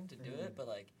fun again to do it, but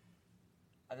like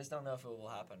I just don't know if it will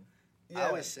happen. Yeah, I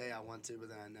always say I want to, but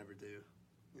then I never do.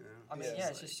 You know. I mean,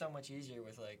 it's just so much easier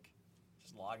with like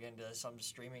just log into some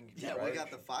streaming. Yeah, network. we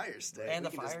got the Fire Stick and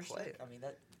we the can Fire just play Stick. it. I mean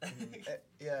that.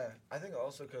 Yeah, I think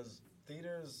also because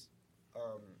theaters,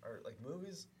 or like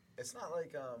movies, it's not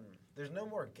like there's no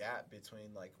more gap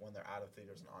between like when they're out of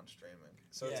theaters and on streaming.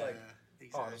 So it's like.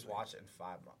 Exactly. Oh, I'll just watch it in 5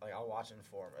 months. Like, I'll watch it in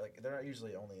 4 months. Like, they're not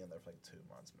usually only in there for, like, 2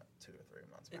 months, 2 or 3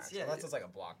 months max. Unless it's, like, a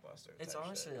blockbuster. It's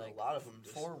honestly, like, a lot of them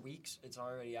 4 weeks, it's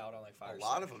already out on, like, Fire Stick. A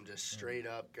lot of them just straight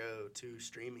up go to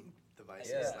streaming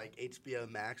devices. Yeah. Like, HBO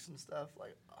Max and stuff.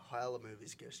 Like, a hell of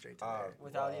movies go straight to there.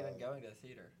 Without even going to the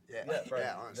theater. Yeah,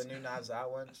 yeah, honestly. The new Knives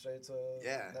Out went straight to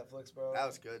Netflix, bro. That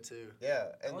was good, too. Yeah.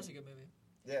 That was a good movie.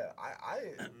 Yeah, I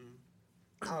don't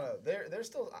know. They're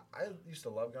still... I used to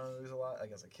love going to movies a lot,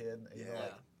 like, as a kid. Even,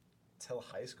 like, till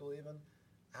high school even.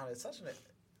 I don't know, it's such an...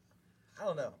 I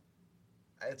don't know.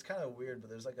 It's kind of weird, but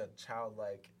there's like a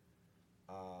childlike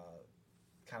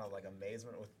kind of like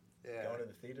amazement with going to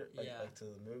the theater, like to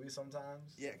the movie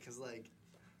sometimes. Yeah, because like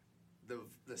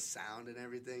the sound and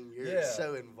everything, you're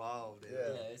so involved in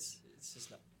it. Yeah, it's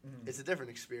just not... It's a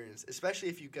different experience, especially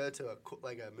if you go to a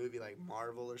movie like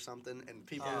Marvel or something, and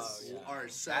people are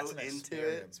so into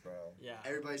it. Bro. Yeah,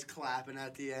 everybody's clapping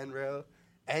at the end, bro.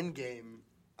 Endgame.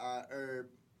 Or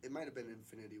it might have been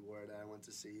Infinity War that I went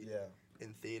to see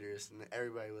in theaters, and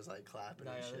everybody was like clapping.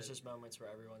 No, and shit. there's just moments where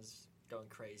everyone's going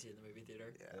crazy in the movie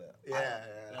theater.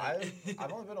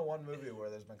 I've only been to one movie where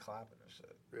there's been clapping and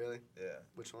shit. Really? Yeah.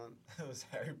 Which one? It was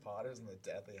Harry Potter's and the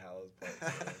Deathly Hallows Part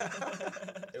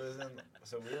 2. It was in.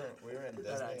 So we were in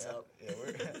Disney. That adds up.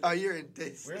 Oh, you're in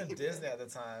Disney. We were in Disney at the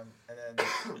time, and then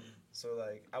so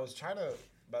like I was trying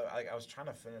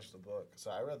to finish the book. So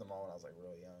I read them all when I was like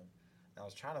really young. I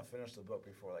was trying to finish the book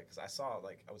before, like, because I saw,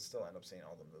 like, I would still end up seeing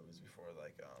all the movies before,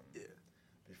 like,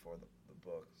 before the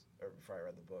books, or before I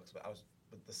read the books.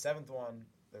 But the 7th one,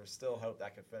 there was still hope that I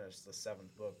could finish the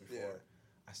 7th book before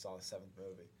I saw the 7th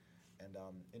movie. And,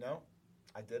 you know,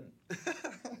 I didn't.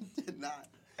 Did not.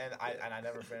 And I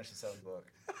never finished the 7th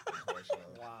book,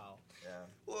 unfortunately. Wow. Yeah.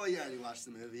 Well, Well, you already watched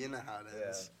the movie. You know how it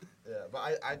is. Yeah, but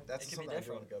I that's It could be something I do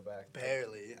different. want to go back.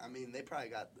 Barely. I mean, they probably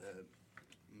got the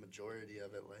majority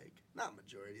of it, like, not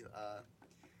majority,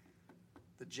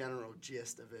 the general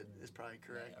gist of it is probably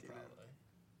correct, Yeah, you know? probably.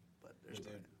 But there's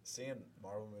Dude, seeing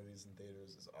Marvel movies in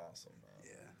theaters is awesome, man.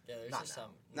 yeah. Yeah, there's Not just now.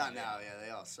 some. Not now, yeah, they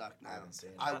all suck now. I haven't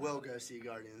seen it. I will go see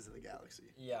Guardians of the Galaxy.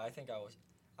 Yeah, I think I was.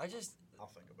 I'll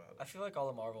think about it. I feel like all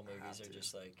the Marvel movies have are to.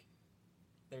 just like,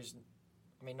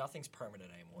 nothing's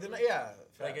permanent anymore. Then, Like, yeah,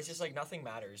 like it's facts. just like nothing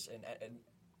matters, and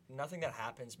nothing that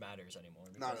happens matters anymore.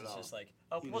 Because Not at it's all. just like,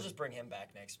 You we'll just- just bring him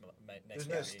back next There's movie.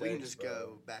 no We stakes, can just bro.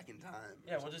 go back in time.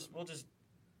 Yeah, or we'll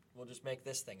something. just make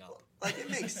this thing up. Like, it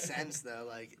makes sense, though.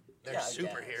 Like, they're Yeah, I guess.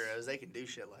 superheroes. They can do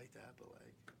shit like that, but,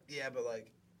 like, Yeah, but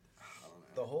like I don't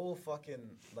know. the whole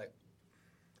fucking like,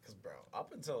 cause bro,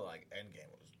 up until like Endgame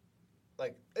was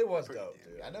like it was Pretty dope, damn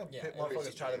dude. good. I know Yeah, it motherfuckers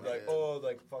was try to be damn like, good. oh,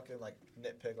 like fucking like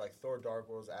nitpick like Thor: Dark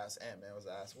World was ass, Ant-Man was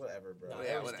ass, whatever, bro. No,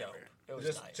 Yeah, it was whatever. dope. It was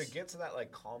Just nice. to get to that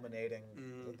like culminating,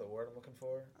 Mm. is that the word I'm looking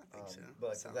for? I think so. But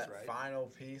like Sounds that right. final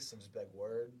piece and just be like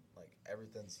word, like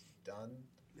everything's done.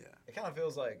 Yeah. It kind of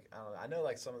feels like I don't know. I know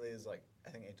like some of these like I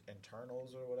think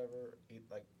internals or whatever.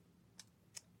 Like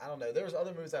I don't know. There's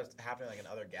other movies that's happening like in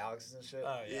other galaxies and shit.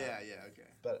 Oh Yeah, okay.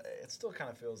 But it still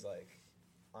kind of feels like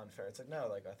unfair. It's like no,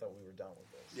 like I thought we were done with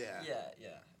this. Yeah.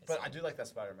 Yeah. But I do like that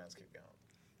Spider-Man's keep going.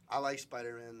 I like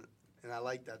Spider-Man, and I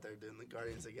like that they're doing the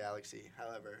Guardians of the Galaxy.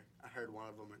 However, I heard one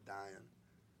of them are dying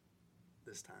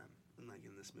this time, like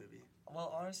in this movie.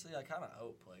 Well, honestly, I kind of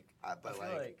hope like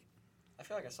I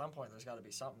feel like at some point there's got to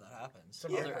be something that happens.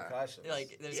 Some Yeah. repercussions.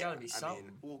 Like there's got to be something. I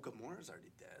mean, well, Gamora's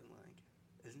already dead, like,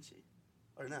 isn't she?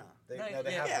 Or no? they No, have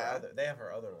yeah. her other. They have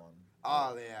her other one.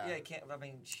 Oh, yeah. Yeah, can't. I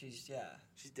mean, she's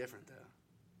She's different though.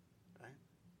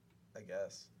 I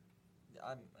guess.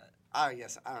 I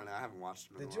guess I don't know. I haven't watched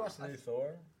them. in a Did you watch while. the new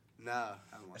Thor? No, I haven't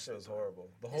That watched. shit was it. horrible.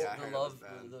 The whole Yeah, I heard it was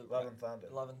bad. Love and Thunder.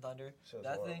 Love and Thunder. Shit was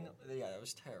That horrible. thing, yeah, it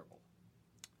was terrible.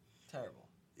 Terrible.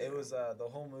 It was the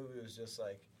whole movie was just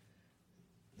like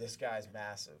this guy's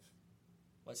massive.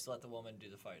 Let's let the woman do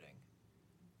the fighting.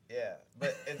 Yeah,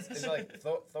 but it's like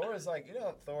Thor is like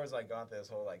Thor's like gone through this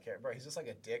whole like character. Bro, he's just like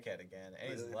a dickhead again,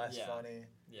 and he's Really? less Yeah. funny.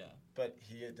 Yeah. But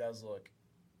he does look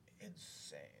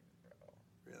insane, bro.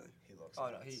 Really? He looks. Oh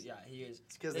no, nuts. he is.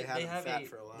 It's because they have him fat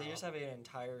for a while. They just have an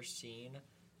entire scene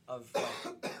of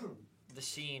like, the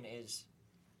scene is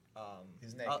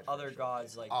He's naked for other sure.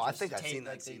 gods like. Oh, I just think I've take, seen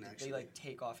that like, scene, They actually. like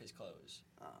take off his clothes.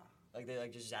 Uh, Like they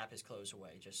like just zap his clothes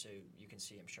away just so you can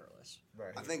see him shirtless. Bro,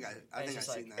 I think it's I've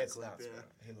just seen like- that it's clip. nuts, Yeah. bro.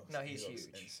 He looks. No, he's he looks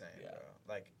huge. insane, Yeah.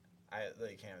 bro. Like I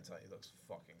literally can't even tell you. He looks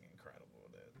fucking incredible,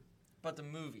 dude. But the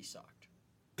movie sucked.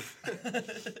 Yeah,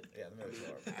 the movie's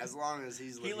horrible. As long as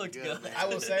he's He looking looked good. man. I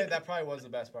will say that probably was the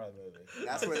best part of the movie.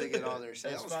 That's where they get all their It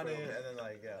sales was funny, from. and then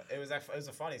like it was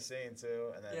a funny scene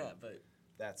too, and then Yeah, but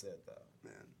that's it though.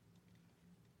 Man.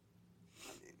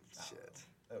 I mean, I don't shit.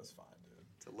 know. It was fine,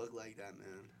 dude. To look like that,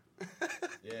 man.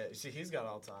 Yeah, you see, he's got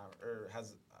Alzheimer's or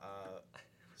has.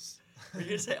 were you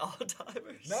gonna say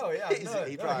Alzheimer's? No, yeah, He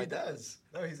no, probably he does.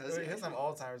 No, he Does he? doesn't have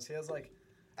Alzheimer's. He has like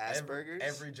Asperger's?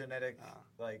 every genetic Oh.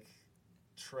 like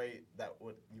trait that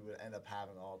you would end up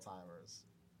having Alzheimer's.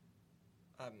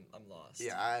 I'm lost.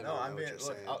 Yeah, I don't No, know I'm what being you're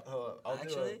look. saying. I'll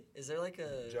Actually, is there like do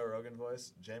a a Joe Rogan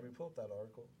voice. Jamie, pull up that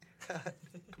article.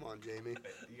 Come on, Jamie.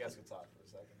 You guys can talk for a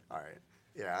second. All right.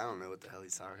 Yeah, I don't know what the hell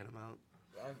he's talking about.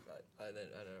 I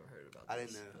never heard about. I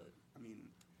this, didn't know. but,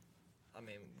 I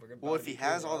mean, we're gonna. well, about if to he be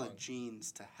has proven all the wrong.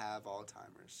 genes to have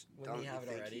Alzheimer's, Wouldn't don't he have you it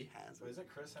think already? he has Wait, it? is it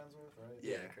Chris Hemsworth, right?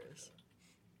 Yeah. Chris.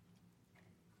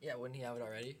 Yeah, wouldn't he have it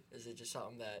already? Is it just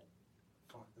something that?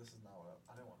 Fuck, this is not what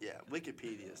I didn't want. Yeah,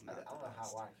 Wikipedia is I not don't the know how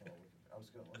best. why I came up with. I was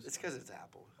good. It's because it's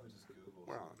Apple. I was just Google.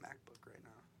 We're on a MacBook right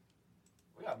now.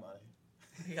 We got money.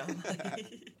 Yeah.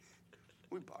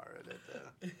 We borrowed it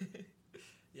though.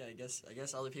 Yeah, I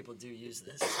guess other people do use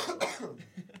this. Oh,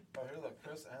 here, look,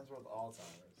 Chris Hemsworth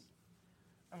Alzheimer's.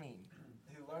 I mean,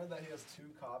 He learned that he has 2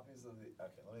 copies of the.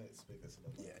 Okay, let me speak this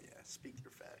into. Yeah. Speak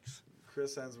your facts.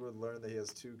 Chris Hemsworth learned that he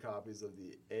has 2 copies of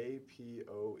the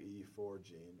APOE4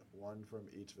 gene, one from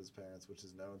each of his parents, which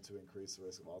is known to increase the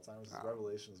risk of Alzheimer's. His Oh.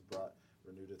 revelation has brought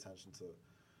renewed attention to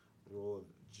the role of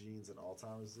genes in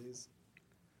Alzheimer's disease.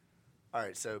 All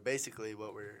right, so basically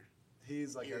what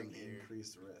He's like Hearing an here.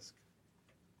 increased risk.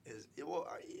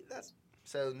 that's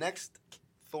so next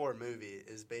Thor movie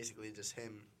is basically just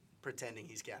him pretending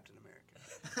he's Captain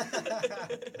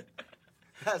America.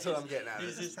 That's what I'm getting at.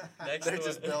 he's just next They're Thor-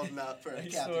 just building up for a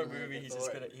next Captain Thor America movie.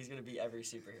 Thor. He's gonna be every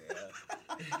superhero.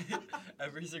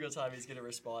 Every single time he's gonna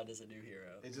respond as a new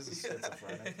hero. He's just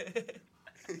schizophrenic.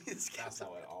 That's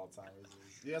not what Alzheimer's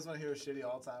is. You guys want to hear a shitty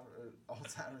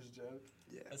Alzheimer's joke?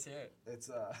 Yeah. Let's hear it. It's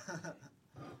let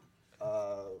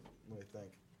me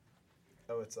think.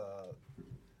 Oh, it's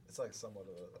like somewhat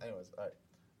of a. Anyways, all right.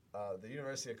 The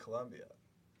University of Columbia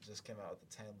just came out with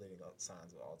the 10 leading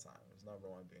signs of Alzheimer's. Number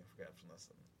 1 being forgetfulness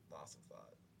and loss of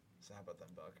thought. So how about them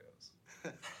buckos?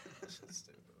 That shit's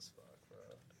stupid as fuck, bro.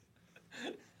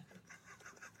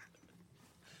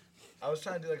 I was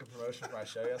trying to do like a promotion for my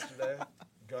show yesterday,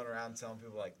 going around telling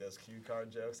people like those cue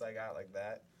card jokes I got like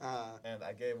that, and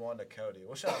I gave one to Cody.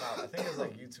 We'll shout him out. I think it was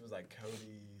like YouTube was like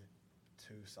Cody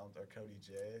 2 something or Cody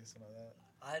J something like that.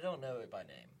 I don't know it by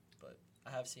name, but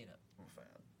I have seen it. I'm a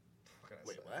fan. What can I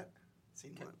Wait, say? what?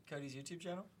 Seen what? Cody's YouTube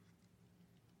channel?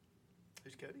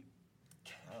 Who's Cody?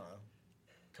 I don't know.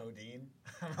 Codeine.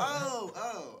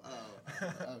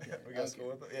 Okay. We got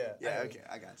school with it. Yeah. Yeah. Okay,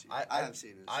 I got you. I have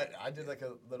seen it. I did like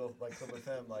a little like clip with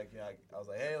him. Like, you know, I was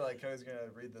like, hey, like Cody's gonna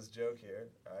read this joke here,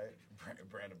 right?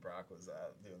 Brandon Brock was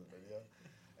doing the video,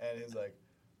 and he was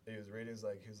reading.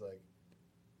 He was like,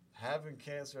 having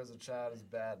cancer as a child is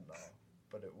bad and all,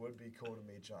 but it would be cool to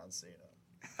meet John Cena.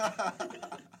 But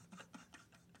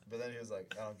then he was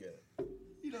like, I don't get it.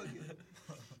 You don't get it,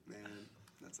 man.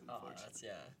 That's unfortunate. Oh, that's,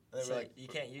 yeah. And So like, you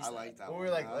can't use I that. like that well, one. we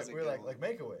were That was like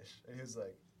Make a Wish, and he was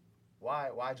like,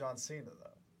 why John Cena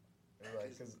though? And we're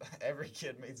like, because every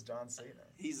kid meets John Cena.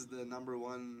 He's the number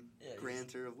 1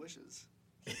 granter of wishes.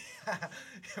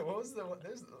 What was the?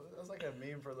 There was like a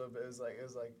meme for a little bit. It was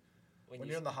like when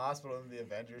you're in the hospital and the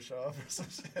Avengers show up or some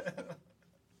shit.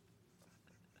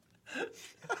 It's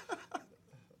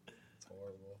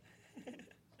horrible.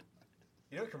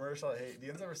 You know, commercial I hate. Do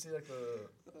you guys ever see like the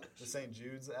St.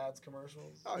 Jude's ads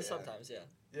commercials? Oh yeah. Sometimes, yeah.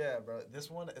 Yeah, bro.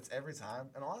 This one, it's every time,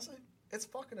 and honestly, it's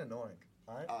fucking annoying.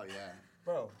 All right. Oh yeah.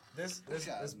 Bro, this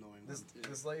annoying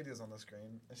lady is on the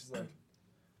screen, and she's like,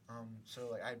 so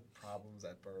like I had problems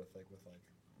at birth, like with like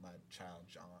my child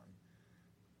John,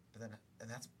 but then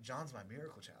that's John's my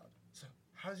miracle child. So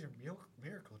how does your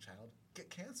miracle child get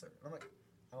cancer? And I'm like,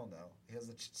 I don't know. He has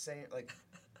the same like,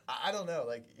 I don't know,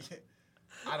 like.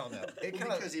 I don't know.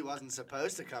 Because he wasn't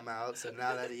supposed to come out, so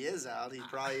now that he is out, he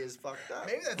probably is fucked up.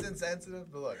 Maybe that's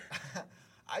insensitive, but look,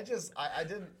 I didn't.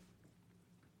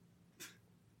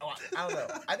 Oh, I don't know.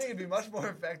 I think it'd be much more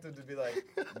effective to be like,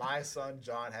 my son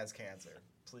John has cancer.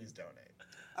 Please donate.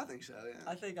 I think so, yeah.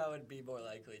 I think I would be more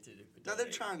likely to do. No, they're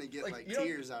trying to get like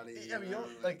tears out of you. Yeah, but you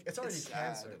don't like. It's already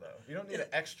cancer though. You don't need an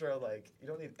extra like. You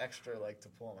don't need extra like to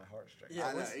pull on my heartstrings. Yeah,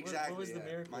 I know, exactly. What was the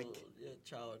miracle Mike.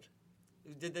 child?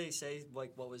 Did they say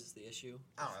like what was the issue?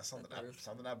 I don't know,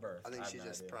 something at birth. I think she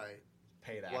just probably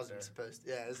paid actor. wasn't supposed to.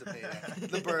 Yeah, it was a paid actor.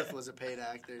 The birth was a paid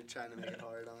actor trying to make it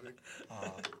hard on her.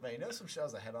 Man, you know some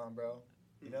shows I head on, bro?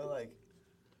 You know, like,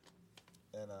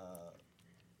 and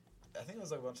I think it was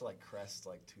like a bunch of like Crest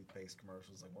like toothpaste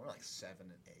commercials, like more like 7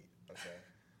 and 8. Okay,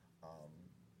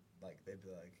 like they'd be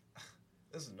like,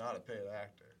 "This is not a paid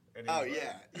actor." And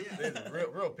yeah. They're the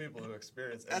real people who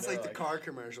experience. That's like the car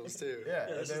commercials too. Yeah,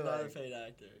 this is not a paid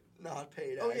actor. Not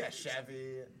paid actor. Oh yeah,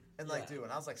 Chevy. And like, dude,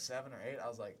 when I was like 7 or 8, I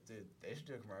was like, dude, they should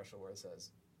do a commercial where it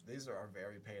says, "These are our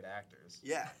very paid actors."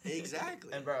 Yeah,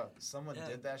 exactly. And bro, someone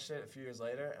did that shit a few years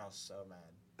later, and I was so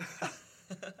mad.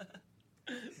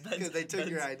 Because they took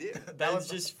your idea. That was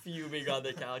just fuming on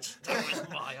the couch. That was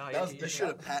my idea. They should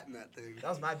have patented that thing. That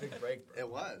was my big break, bro. It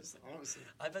was, honestly.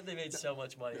 I bet they made so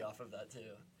much money off of that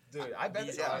too. Dude, I bet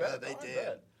they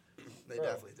did. They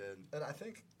definitely did. And I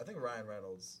think Ryan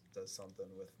Reynolds does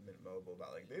something with Mint Mobile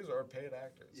about like, these are paid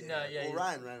actors. Yeah. No, yeah. Well,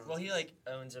 Ryan Reynolds. Well, he like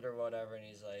owns it or whatever, and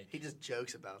he's like. He just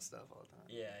jokes about stuff all the time.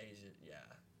 Yeah,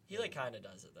 He like kind of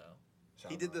does it though.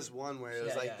 He did this one where it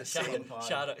was like the same.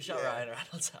 Shout Ryan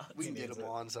Reynolds out. We can get him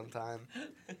on sometime.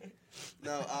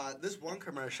 No, this one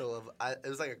commercial it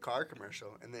was like a car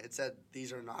commercial, and it said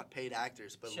these are not paid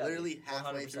actors, but Chevy, literally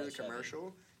halfway through the Chevy.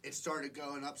 commercial, it started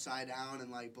going upside down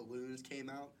and like balloons came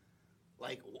out.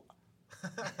 Like,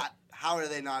 how are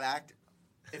they not acting?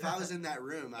 If I was in that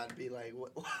room, I'd be like,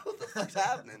 what the fuck's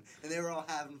happening? And they were all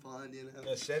having fun, you know?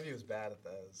 Yeah, Chevy was bad at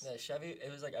those. Yeah, Chevy,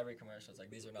 it was like every commercial. It's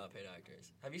like, these are not paid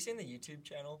actors. Have you seen the YouTube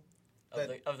channel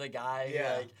of the guy?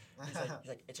 Yeah. Who, he's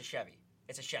like, it's a Chevy.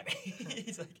 It's a Chevy.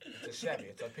 He's like, it's a Chevy.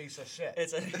 It's a piece of shit.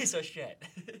 It's a piece of shit.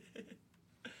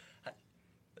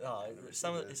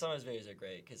 Some of his videos are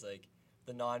great because, like,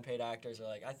 the non-paid actors are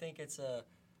like, I think it's a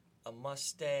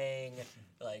Mustang,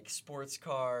 like, sports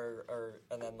car,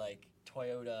 and then, like,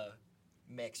 Toyota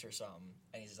mix or something,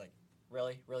 and he's just like,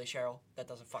 really, Cheryl, that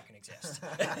doesn't fucking exist.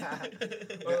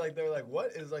 Or like they're like,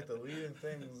 what is like the leading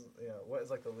things? You know, what is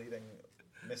like the leading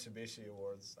Mitsubishi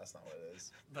Awards? That's not what it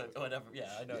is. But whatever,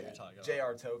 yeah, I know what you're talking about.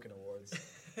 JR Token Awards.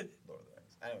 Lord of the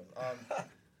Rings. Anyways,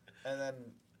 and then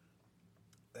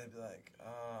they'd be like,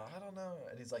 I don't know.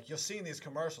 And he's like, you've seen these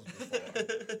commercials before.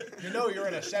 You know you're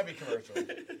in a Chevy commercial.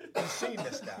 You've seen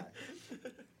this guy.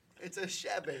 It's a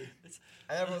Chevy.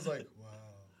 And everyone's like, wow.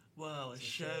 Wow, a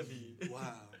Chevy.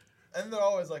 Wow. And they're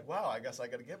always like, wow, I guess I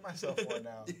got to get myself one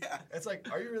now. Yeah. It's like,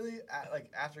 are you really,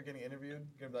 after getting interviewed,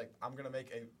 going to be like, I'm going to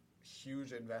make a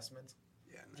huge investment?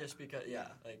 Yeah. No. Just because,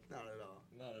 like. Not at all.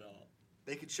 Not at all.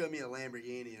 They could show me a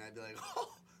Lamborghini and I'd be like,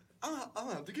 oh, I'll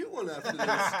have to get one after this.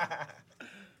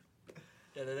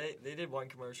 Yeah, they did one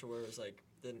commercial where it was like,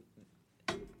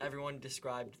 everyone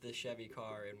described the Chevy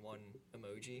car in one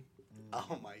emoji.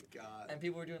 Oh my god. And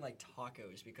people were doing like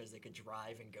tacos because they could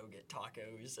drive and go get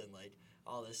tacos and like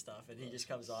all this stuff. And he just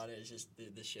comes on and it's just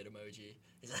the shit emoji.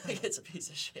 He's like, it's a piece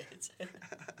of shit.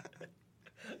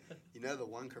 You know the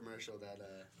one commercial that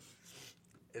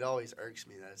it always irks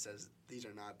me that it says these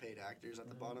are not paid actors at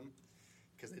the bottom?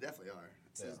 Because they definitely are.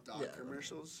 It says dog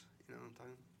commercials. You know what I'm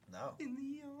talking about? No. In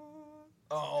the yard.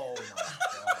 Oh my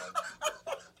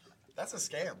god. That's a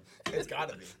scam. It's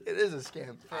gotta be. It is a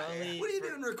scam. What are you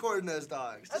doing recording those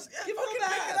dogs? Just give them a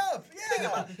bath. Pick it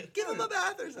up. Yeah. Give them a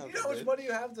bath or something. You know how much money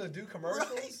you have to do commercials?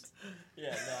 Right.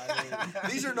 Yeah, no, I mean.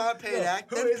 These are not paid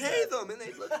actors. Then pay them and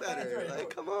they look better. Right.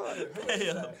 Like, come on.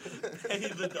 Pay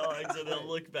the dogs and they'll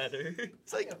look better.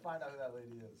 It's like, I gotta find out who that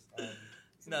lady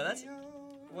is. No, that's.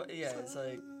 Yeah, it's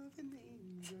like.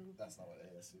 That's not what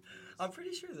ASCP is. I'm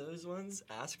pretty sure those ones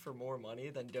ask for more money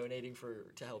than donating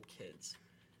to help kids.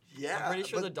 yeah. I'm pretty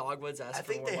sure the Dogwoods ask I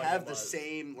for more think they money. have the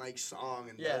same like song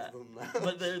in both of them.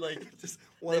 But they're like just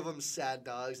one of them's sad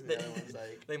dogs and the other one's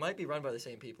like they might be run by the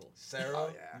same people.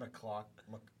 Sarah yeah. McLachlan.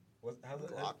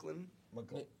 McLachlan.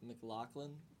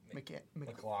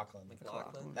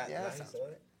 McLachlan. That, Yeah, that sounds you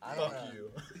it? I don't Fuck know.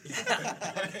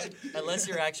 you. Unless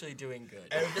you're actually doing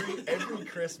good. Every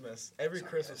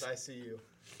Christmas, I see you,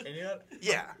 and you know,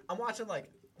 yeah. I'm watching like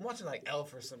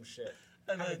Elf or some shit.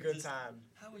 And Having a then good just- time.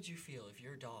 How would you feel if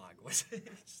your dog was?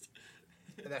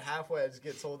 And then halfway, I just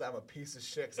get told that I'm a piece of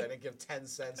shit because I didn't give 10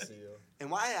 cents to you.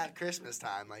 And why at Christmas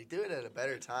time? Like, do it at a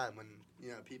better time when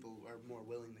people are more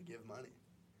willing to give money.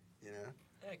 You know?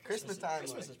 Yeah, Christmas time,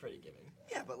 Christmas like- is pretty giving.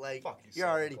 Yeah, but like Fuck you, you're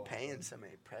Sarah already McLachlan. paying so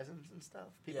many presents and stuff.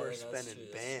 People Yeah, are that's spending true,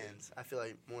 that's true. bands. I feel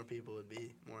like more people would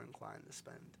be more inclined to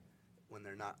spend when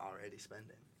they're not already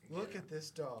spending. Look at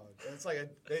this dog. And it's like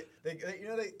they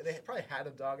probably had a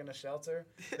dog in a shelter.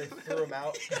 They threw him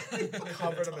out,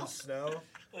 covered him in snow.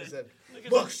 They said,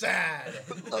 "Look sad.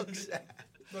 Look sad.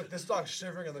 Look, this dog's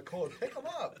shivering in the cold. Pick him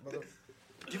up."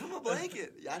 Give him a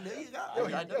blanket. I know you got Yo,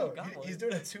 one. I know you got one. he's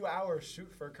doing a 2-hour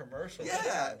shoot for a commercial.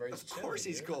 Yeah, where he's of course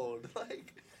chilling, he's dude. cold.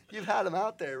 Like you've had him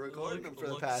out there recording him for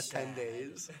the Look past 10 sad.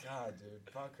 days. God,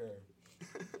 dude, fuck her.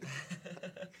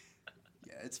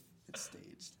 Yeah, it's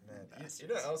staged. Man, you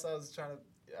know what else I was trying to?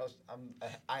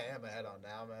 I am ahead on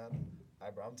now, man.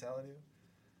 Bro, I'm telling you.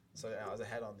 So yeah, I was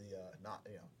ahead on the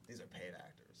these are paid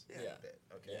actors. Yeah.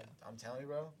 Okay. Yeah. I'm telling you,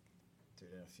 bro. Dude,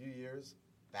 in a few years,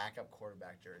 backup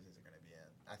quarterback jerseys are gonna be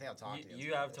in. I think I've talked to you.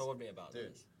 You have told me about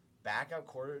Dude. this. Backup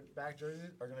quarterback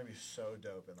jerseys are gonna be so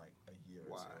dope in like a year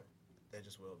or Why? so. They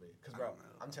just will be. Because I bro, don't know.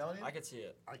 I'm telling you, I could see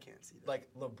it. I can't see that. like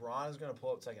LeBron is gonna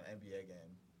pull up to like an NBA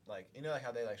game. Like like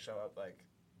how they like show up like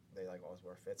they like always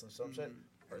wear fits and some shit. Mhm.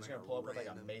 Or And, he's like, gonna a pull up with like a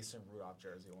random- Mason Rudolph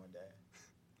jersey one day.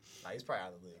 Nah, he's probably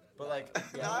out of the league. But like,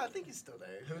 no, I think he's still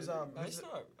there. who's No, who's he's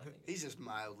not. I think. He's just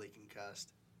mildly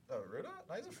concussed. Rudolph?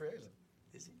 No, he's a free agent.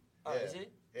 Is he? Oh, yeah. is he?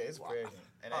 Yeah, he's a free agent.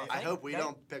 And Oh, I Thank- hope we thank-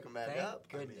 don't pick him back thank up.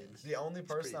 goodness. the only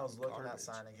it's person I pretty was looking at garbage.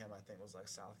 signing him, I think, was like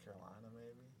South Carolina,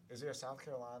 maybe. Is there South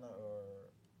Carolina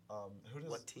or who does?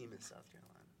 What team is South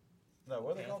Carolina? No,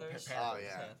 what are they called? Panthers? Panthers. Oh,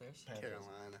 yeah. Panthers. Panthers.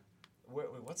 Carolina.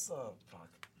 Wait, what's the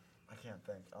fuck? I can't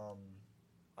think.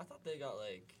 I thought they got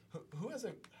like. Who has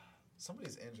a?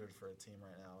 Somebody's injured for a team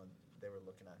right now, and they were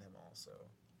looking at him also.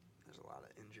 There's a lot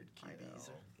of injured I QBs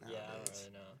know. Yeah, I don't nowadays.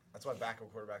 really know. That's why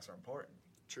backup quarterbacks are important.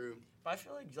 True. But I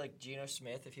feel like Geno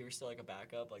Smith, if he were still like a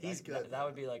backup, like He's good, that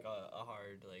would though. be like a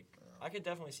hard like. I could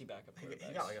definitely see backup He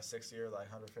quarterbacks. got like a 6-year, like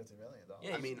 $150 million.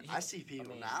 Yeah, I mean, he- I see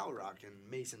people I mean- now rocking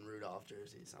Mason Rudolph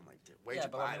jerseys. I'm like, dude, where'd Yeah, you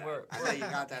but buy I mean, that? we're- I know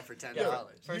you got that for $10. Yeah,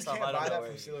 First you off, can't I don't buy know that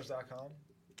where from he- Steelers.com.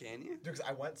 Can you? Dude, because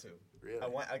I went to. Really? I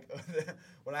went like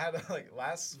when I had like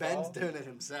last Ben's fall. doing it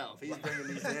himself. He's bringing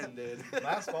these in, dude.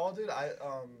 Last fall, dude,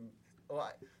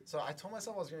 so I told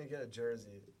myself I was gonna get a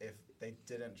jersey if they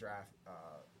didn't draft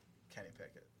Kenny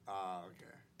Pickett, Oh,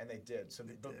 okay. and they did. So,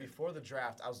 They but did. before the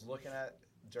draft, I was looking at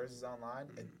jerseys online,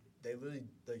 and Mhm. they literally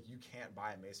like you can't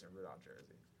buy a Mason Rudolph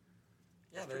jersey.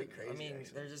 Yeah, pretty crazy. I mean,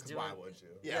 actually. they're just doing. Why would you?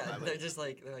 Yeah, they're just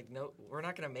like no, we're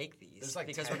not gonna make these Like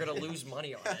because 10. we're gonna lose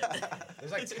money on it.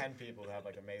 There's like 10 people that have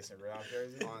like a Mason Rudolph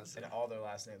jersey, Honestly. and all their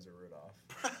last names are Rudolph.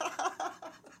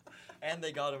 And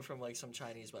they got them from like some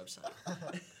Chinese website.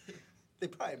 They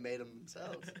probably made them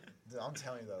themselves. Dude, I'm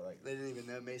telling you though, like They didn't even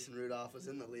know Mason Rudolph was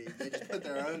in the league. They just put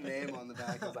their own name on the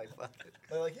back. I was like, fuck it.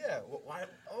 they're like, yeah, why?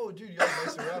 Oh, dude, you're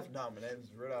Mason Rudolph? No, my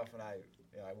name's Rudolph, and I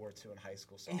wore 2 in high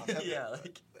school. So Yeah,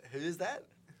 like Who is that?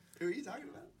 Who are you talking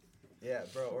about? yeah,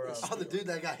 bro. Or Oh, the dude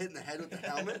that got hit in the head with the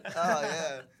helmet? Oh,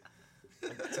 yeah.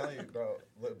 I'm telling you, bro.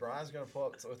 LeBron's gonna pull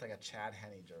up with like a Chad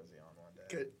Henne jersey on one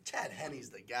day. Good. Chad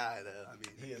Henne's the guy, though. I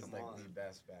mean, He is come like on. the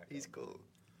best back. He's cool.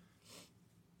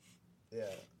 Yeah,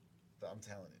 I'm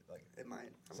telling you, like. It might.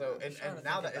 So and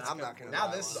now that it's I'm not gonna now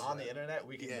buy this is one, on the but- internet,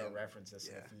 we can Yeah. go reference this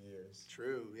in Yeah. a few years.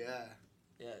 True, yeah.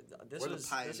 yeah, this We're was the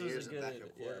pioneers this was a of good backup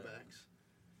yeah. quarterbacks.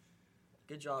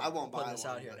 Good job I won't buy putting one, this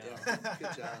out here but now. yeah.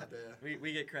 Good job, yeah.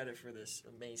 We get credit for this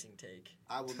amazing take.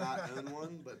 I will not own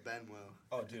one, but Ben will.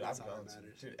 Oh, dude, I'm That's all going that to.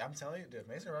 matters. Dude, I'm telling you, dude, if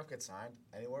Mason Rudolph gets signed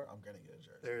anywhere, I'm gonna get a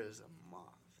jersey. There is a moth,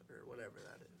 or whatever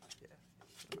that is. Yeah.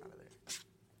 Get out of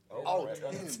there. Oh,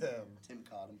 Tim. that's Tim. Tim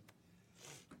caught him.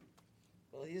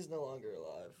 Well, he's no longer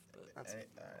alive, but That's,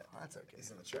 that's okay.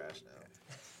 He's in the trash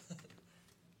now.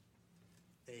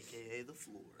 AKA the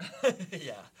floor.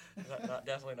 yeah,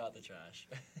 definitely not the trash.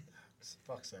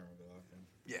 Fuck Sarah McLachlan.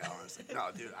 Yeah, honestly. No,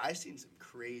 dude, I seen some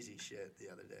crazy shit the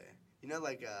other day. You know,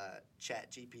 like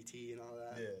Chat GPT and all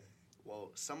that? Yeah.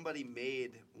 Well, somebody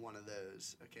made one of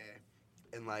those, okay,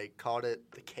 and like called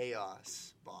it the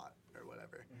Chaos Bot or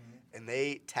whatever, and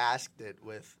they tasked it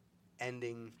with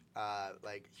ending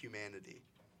like humanity,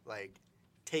 like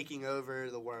taking over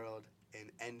the world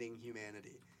and ending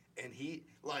humanity. And he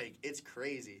like it's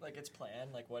crazy. Like its plan,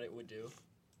 like what it would do.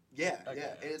 Yeah, Okay.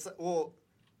 yeah. And it's like, well,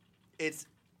 it's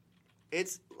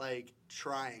like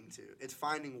trying to. It's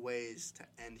finding ways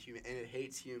to end human, and it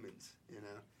hates humans, you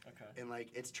know. Okay. And like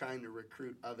it's trying to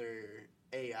recruit other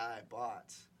AI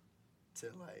bots to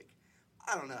like,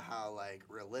 I don't know how like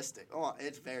realistic. Oh,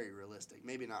 it's very realistic.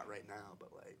 Maybe not right now, but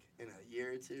like in a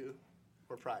year or two,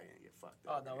 we're probably gonna get fucked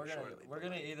Oh up. no, here we're shortly, gonna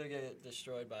but, like, either get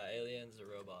destroyed by aliens or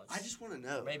robots. I just want to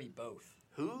know Maybe both.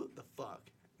 who the fuck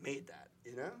made that.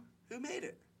 You know, who made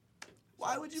it?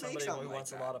 Why would you make Somebody something who like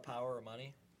wants that? a lot of power or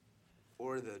money?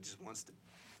 Or that just wants to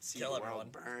see Kill the everyone.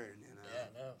 world burn, you know? Yeah,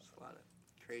 no. There's a lot of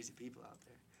crazy people out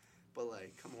there. But,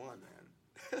 like, come on,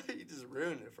 man. You just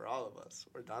ruined it for all of us.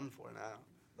 We're done for now.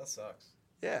 That sucks.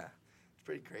 Yeah. It's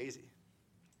pretty crazy.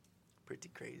 Pretty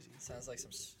crazy. Sounds like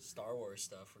some Star Wars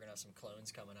stuff. We're gonna have some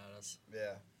clones coming at us.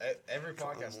 Yeah. Every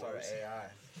Clone podcast started Wars. AI.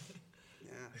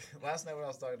 Yeah. Last night when I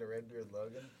was talking to Redbeard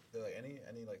Logan, they're like, any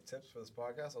like tips for this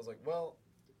podcast? I was like, well,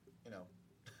 you know,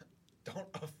 don't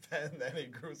offend any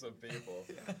groups of people.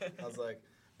 I was like,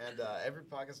 and every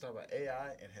podcast talk about AI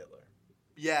and Hitler.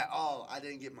 Yeah. Oh, I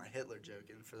didn't get my Hitler joke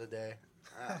in for the day.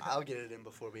 I'll get it in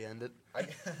before we end it.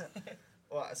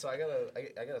 Well, so I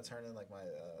gotta turn in like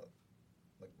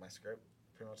my script,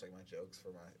 pretty much like my jokes for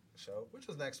my show, which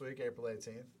is next week, April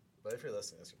 18th. But if you're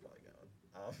listening to this, you're probably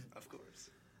going. Of course.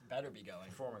 Better be going.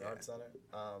 Performing Arts Center.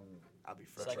 I'll be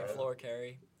It's first. like a floor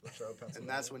carry. Latrobe, Pennsylvania. And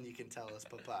that's when you can tell us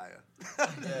papaya.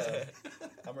 Yeah.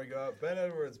 I'm gonna go out, Ben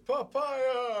Edwards,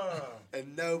 papaya!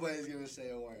 And nobody's going to say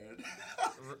a word.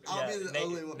 I'll Yeah, be the Nate-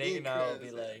 only one. Nate Me and I will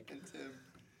Chris be like- and Tim.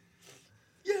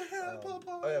 Yeah, papaya.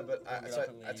 Oh yeah, but Bring it so up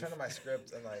and I turned leave. to my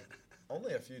script and like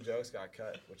only a few jokes got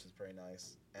cut, which is pretty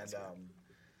nice. And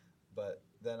but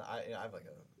then I have like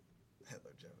a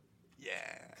Hitler joke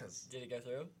Yeah. because Did it go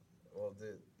through? well,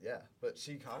 dude, yeah. But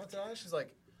she commented on it. She's like,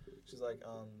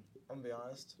 I'm gonna be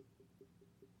honest,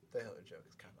 the Hitler joke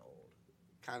is kind of old,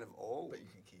 Kind of old. but you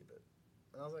can keep it.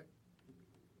 And I was like,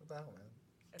 what the hell, man?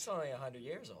 It's only 100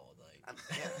 years old. Like,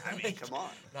 I mean, come on.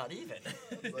 Not even.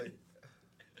 Like,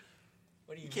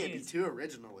 What do you You can't mean? be too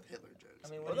original with Hitler jokes. I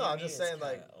mean, Well, what do no, you I'm mean just it's saying,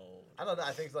 like, kinda old? I don't know.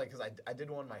 I think like because I did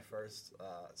one my first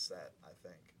set. I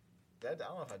think. I don't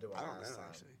know if I did one I don't last know, time.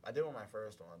 actually. I did one my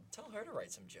first one. Tell her to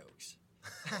write some jokes.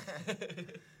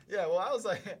 Yeah, well, I was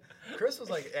like, Chris was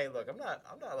like, "Hey, look, I'm not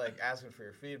like asking for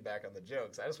your feedback on the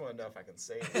jokes. I just want to know if I can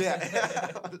say it." Yeah.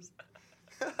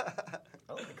 I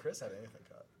don't think Chris had anything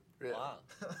cut. Really? Wow.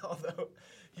 Although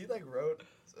he like wrote,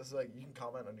 so like you can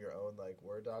comment on your own like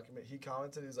Word document. He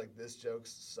commented, he's like, "This joke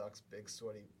sucks, big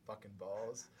sweaty fucking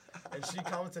balls," and she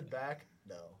commented back,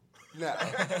 "No." No.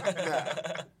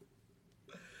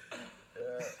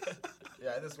 No. Yeah,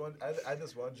 I had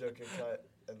this one joke get cut,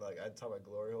 and like I talk about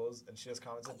glory holes, and she just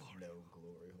commented, "No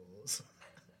glory holes."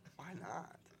 Why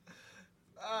not?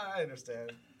 I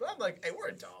understand. But I'm like, hey, we're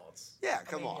adults. Yeah,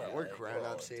 come on. yeah, We're like,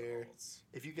 grown-ups we're all here. adults.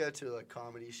 If you go to a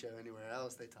comedy show anywhere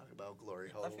else, they talk about glory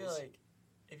holes. I feel like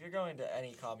if you're going to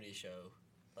any comedy show,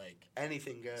 like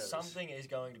anything goes. something is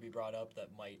going to be brought up that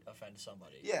might offend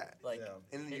somebody. Yeah. Like Yeah.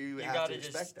 And it- you you have gotta to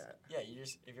expect just- that. yeah,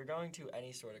 if you're going to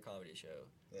any sort of comedy show,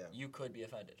 Yeah. you could be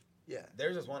offended. Yeah.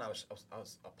 There's just one I was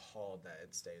appalled that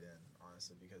it stayed in,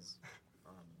 honestly, because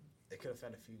it could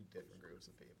offend a few different groups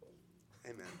of people.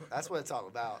 Hey, man. That's what it's all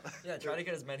about. Yeah, try to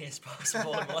get as many as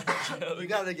possible in one show. You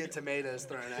got to get tomatoes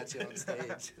thrown at you on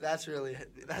stage. That's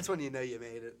when you know you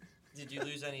made it. Did you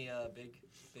lose any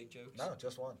big jokes? No,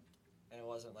 just one. And it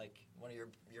wasn't like one of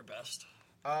your best.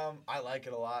 I like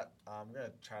it a lot. I'm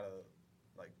gonna try to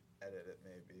like edit it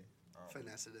maybe.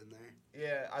 Finesse it in there.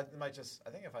 Yeah, I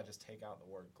think if I just take out the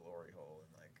word glory hole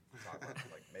and like talk about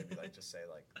like maybe like just say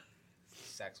like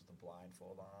sex with a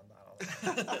blindfold on.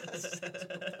 I don't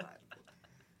know.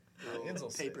 Little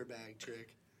Insul's paper sick. bag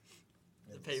trick.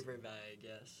 The paper bag,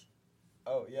 yes.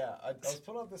 Oh yeah, I was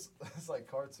putting up this like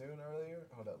cartoon earlier.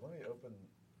 Hold up, let me open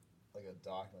like a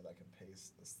document I can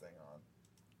paste this thing on.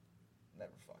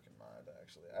 Never fucking mind.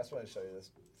 Actually, I just want to show you this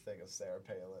thing of Sarah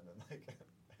Palin and like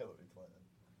Hillary Clinton.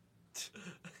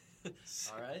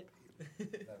 All right.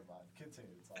 Never mind.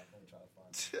 Continue to talk. Let me try to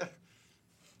find it.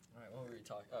 All right, what were we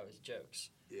talking? Oh, it was jokes.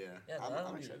 Yeah, Yeah,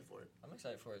 I'm be- excited for it. I'm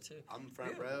excited for it too. I'm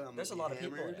front row. I'm There's a gonna lot be of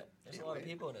people in hammered. it. There's Can't a lot of wait.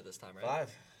 people in it this time, right?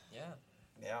 5. Yeah.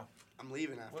 Yeah. I'm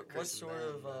leaving after What Chris. sort and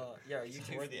of Ben, yeah? Are you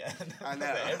two? Toward the end. I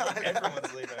know.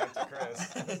 Everyone's leaving after Chris.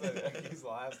 So he's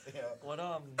last. Yeah. What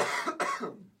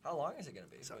How long is it gonna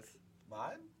be? Sorry. With,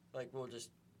 Mine? like we'll just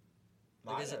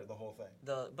Mine is or it- the whole thing?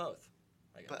 both.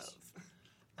 I guess. both.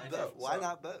 I Both. think Why so.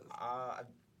 not both?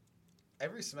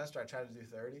 Every semester I try to do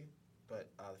 30, but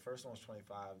the first one was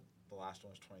 25. The last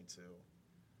one was 22.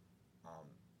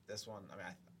 This one, I mean,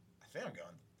 I think I'm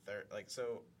going 30. Like,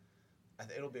 so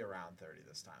it'll be around 30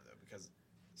 this time though, because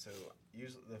so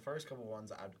usually the first couple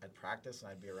ones I'd practice and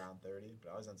I'd be around 30, but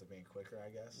it always ends up being quicker, I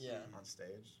guess. Yeah. On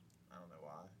stage, I don't know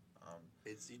why.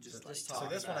 It's you just So, like just so talk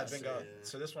this one I've fast, been going. yeah.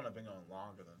 So this one I've been going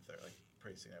longer than 30, like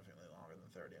pretty significantly longer than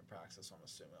 30 in practice. So I'm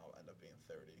assuming I'll end up being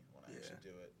 30 when I Yeah. actually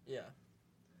do it. Yeah.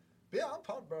 But yeah, I'm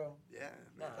pumped, bro. Yeah.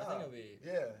 No, I think it'll be.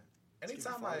 Yeah. It's gonna be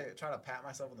Anytime fun. I try to pat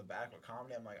myself on the back with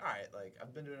comedy, I'm like, all right, like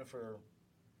I've been doing it for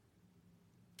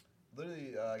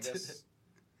literally, I guess,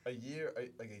 a year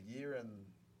and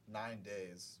 9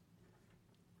 days.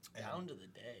 And Down to the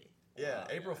day. yeah, Wow.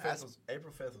 April That's-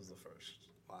 5th was the first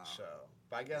Wow. show.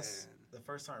 But I guess Man. the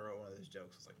first time I wrote one of those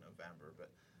jokes was like November.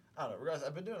 But I don't know. Regardless,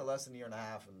 I've been doing it less than a year and a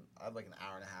half, and I have like an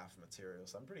hour and a half of material,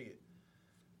 so I'm pretty.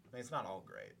 I mean, it's not all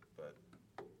great, but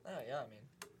Oh yeah, I mean,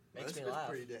 makes That's me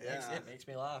pretty laugh. yeah. It makes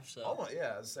me laugh. So. almost,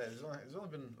 yeah. As I say, there's only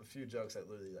been a few jokes that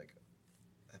literally like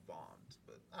have bombed,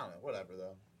 but I don't know. Whatever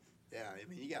though. Yeah, I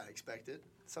mean, you gotta expect it.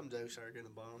 Some jokes are gonna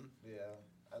bomb. Yeah.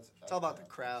 It's all about the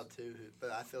crowd too,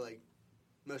 but I feel like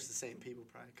most of the same people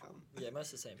probably come. Yeah, most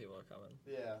of the same people are coming.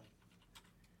 Yeah.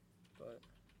 But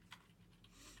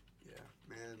Yeah,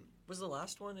 man. was the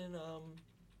last one in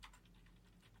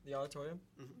the auditorium?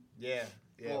 Yeah.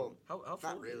 Yeah. Well, How full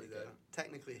not did really it though. get?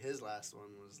 Technically, his last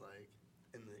one was like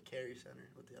in the Carey Center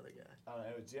with the other guy. I don't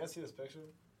know. Do you guys see this picture?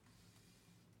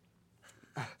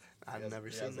 I've Yes, never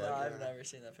yes, seen I No, that. I've guy. never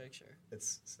seen that picture.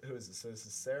 It's who is this? So this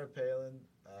is Sarah Palin,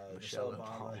 Michelle Michelle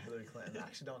Obama, Obama. Hillary Clinton. I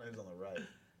actually don't know who's on the right.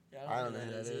 Yeah, I don't know who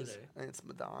who that is. either. I think it's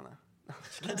Madonna.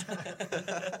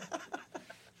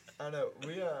 I don't know.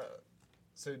 We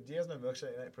So do you guys know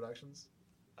Milkshake Night Productions?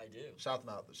 I do. Shout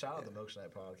them out. Shout out the Milkshake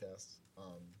Night podcast.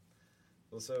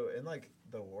 Well, so in like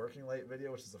the Working Late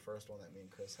video, which is the first one that me and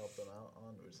Chris helped them out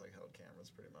on, we just like held cameras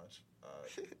pretty much.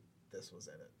 This was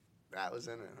in it. That was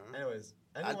in it, huh? Anyways,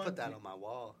 I'd put that on my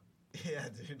wall. Yeah,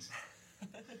 dude.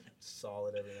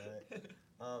 Solid every night.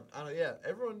 I don't know. Yeah,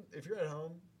 everyone, if you're at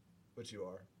home, which you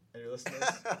are, and you're listening to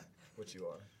this, which you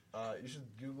are, you should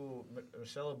Google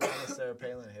Michelle Obama, Sarah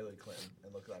Palin, and Hillary Clinton,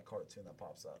 and look at that cartoon that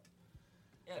pops up.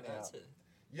 Yeah, no, that's it.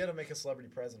 You got to make a celebrity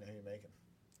president. Who you making?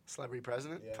 Celebrity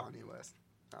president? Yeah. Kanye West.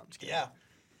 No, I'm just kidding. Yeah.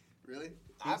 Really?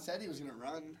 He said he was going to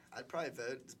run. I'd probably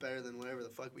vote. It's better than whatever the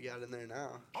fuck we got in there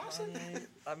now. Honestly, Kanye,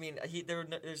 I mean,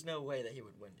 there's no way that he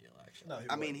would win the election. no. He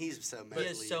I mean, wouldn't. he's so He mentally.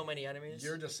 has so many enemies.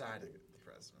 You're deciding the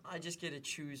president. I just get to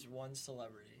choose one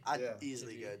celebrity. I'd Yeah.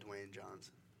 easily To go be- Dwayne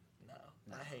Johnson. No,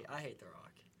 No. I hate The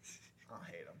Rock. I don't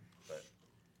hate him, but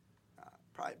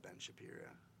Probably Ben Shapiro.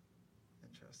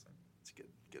 interesting. It's a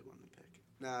good one to pick.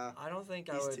 Nah. I don't think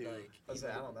I These would two. like.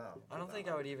 I don't know. I don't think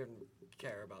I would even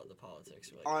care about the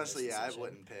politics. Like, Honestly, this yeah, I decision.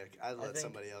 wouldn't pick. I'd let think-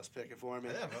 somebody else pick it for me.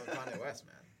 I think I'm voting Kanye West,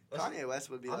 man. Listen, Kanye West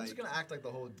would be I'm like. just gonna act like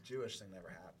the whole Jewish thing never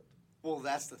happened. Well,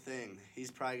 that's the thing. He's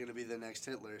probably going to be the next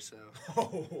Hitler, so.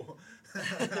 Oh.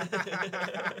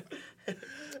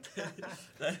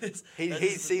 He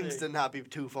seems to not be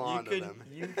too fond of them.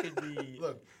 You could be.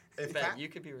 Look, you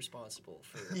could be responsible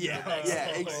for. Yeah, the next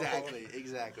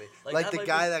exactly. Like Like that the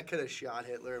guy that could have shot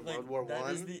Hitler in World War That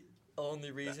One. is the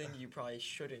only reason you probably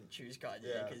shouldn't choose Kanye,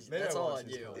 Yeah, because maybe that's I all won't on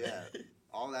choose you. Kanye. Yeah,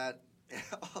 all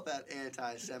that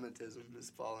anti-Semitism is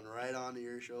falling right onto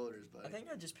your shoulders, buddy. I think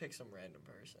I'd just pick some random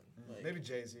person. Like, maybe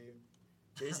Jay-Z.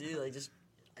 Jay-Z, like just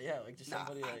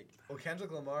somebody like. Well,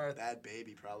 Kendrick Lamar. Bad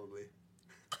baby, probably.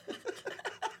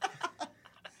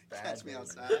 Bad Catch me baby.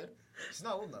 outside. She's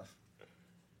not old enough.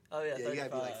 Oh yeah, Yeah, 35. you gotta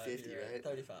be like 50, you're right?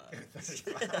 35.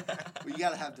 Well, you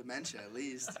gotta have dementia at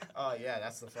least. Oh yeah,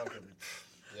 that's the fucking.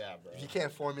 Yeah, bro. If you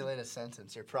can't formulate a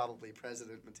sentence, you're probably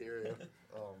president material.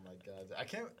 Oh my god, I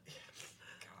can't.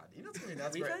 God, you know what's gonna be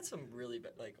nuts? We've bro? had some really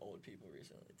old people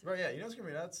recently too. Bro, yeah, you know what's gonna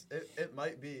be nuts? It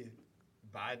might be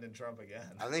Biden and Trump again.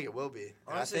 I think it will be.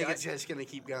 Honestly, I think it's just gonna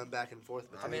keep going back and forth.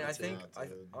 I mean, I between think the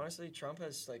two. honestly, Trump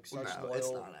has like such No, loyal.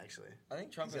 it's not actually. I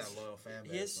think Trump He's has. got a loyal fan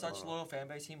base. He has such man. loyal fan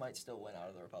base. He might still win out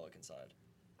of the Republican side.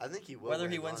 I think he will. Whether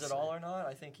win, he wins honestly. it all or not,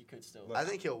 I think he could still. Look, I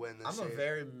think he'll win this I'm year. a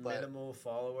very but- minimal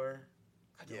follower.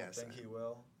 I don't Yes, think he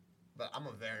will. But I'm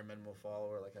a very minimal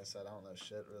follower. Like I said, I don't know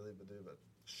shit really, but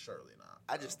surely not.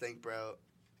 I just think, bro,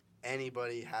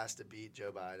 anybody has to beat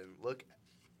Joe Biden. Look,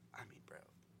 I mean, bro,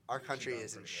 our country done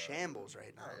is in pretty well. shambles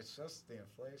right now. It's just the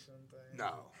inflation thing.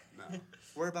 No.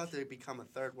 We're about to become a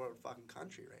third world fucking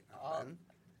country right now, man.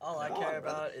 All I Come care on,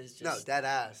 brother. about is just. No, dead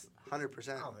ass, 100%.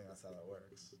 I don't think that's how that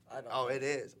works. I don't. Oh, it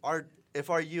is. If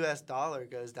our U.S. dollar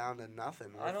goes down to nothing,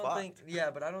 we're I don't fucked. think.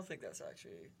 Yeah, but I don't think that's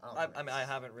actually. I don't think I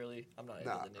haven't really. I'm not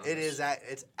No, into the news. it is.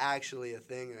 It's actually a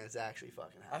thing, and it's actually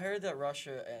fucking I happening. heard that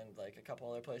Russia and like a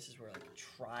couple other places were like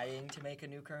trying to make a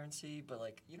new currency, but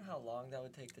like you know how long that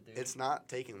would take to do. It's not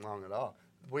taking long at all.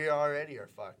 We already are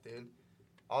fucked, dude.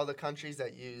 All the countries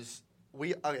that use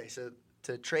so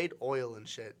to trade oil and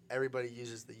shit, everybody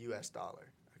uses the U.S.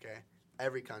 dollar. Okay,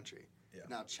 every country. Yeah.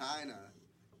 Now China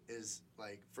is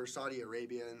like for Saudi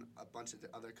Arabia and a bunch of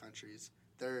the other countries,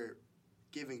 they're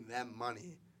giving them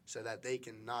money so that they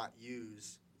can not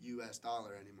use U.S.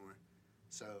 dollar anymore.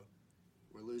 So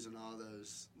we're losing all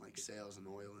those like sales and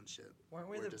oil and shit. Weren't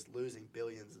we We're just losing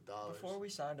billions of dollars. before we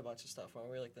signed a bunch of stuff?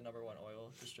 Weren't we like the #1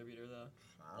 oil distributor though?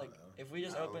 I don't Like know. if we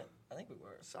just No. open, I think we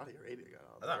were. Saudi Arabia got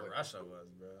all I the thought oil. Russia was,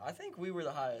 bro. I think we were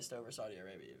the highest over Saudi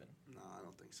Arabia even. No, I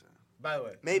don't think so. By the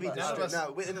way, Maybe But just none of us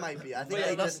no. It might be. I think Wait,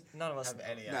 they none, just none of us have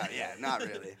any no. idea. Yeah, not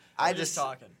really. We're just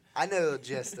talking. I know the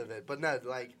gist of it, but no,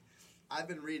 like I've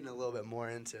been reading a little bit more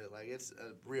into it. Like it's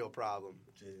a real problem,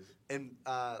 Jeez. and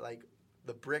like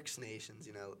the BRICS nations,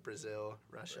 you know, Brazil,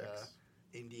 Russia, BRICS.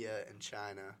 India, and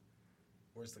China.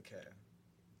 Where's the K?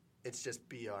 It's just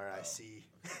BRIC,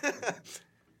 Oh.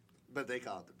 but they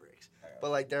call it the BRICS. Okay.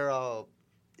 But like they're all,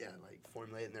 like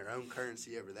formulating their own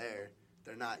currency over there.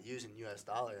 They're not using U.S.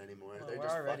 dollar anymore. Well, They're we're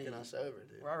just already- fucking us over,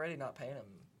 dude. We're already not paying them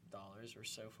dollars. We're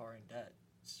so far in debt.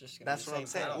 It's just gonna That's be the what I'm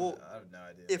same saying. I, thing. don't Well, know. I have no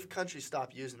idea. If countries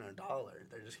stop using our dollar,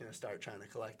 they're just gonna start trying to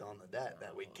collect on the debt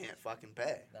that we can't fucking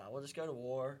pay. Nah, we'll just go to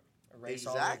war. Erase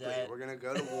Exactly. all the debt. We're gonna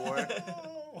go to war.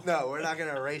 No, we're not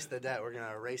gonna erase the debt. We're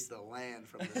gonna erase the land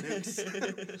from the nukes.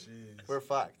 Jeez. We're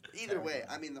fucked. Either way,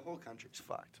 I mean, the whole country's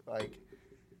fucked. Like,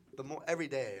 every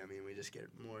day, I mean, we just get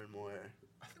more and more.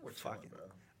 I think we're fucking- fucking,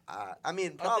 bro. I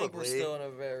mean, I probably. think we're still in a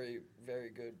very, very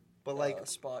good but like,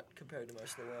 spot compared to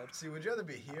most of the world, See, would you rather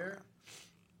be here?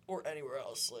 or anywhere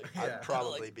else. Like Yeah. I'd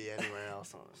probably like, be anywhere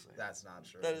else, honestly. That's not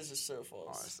true. that is just so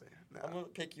false. Honestly, no. I'm gonna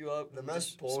pick you up. The and most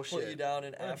just put bullshit- you down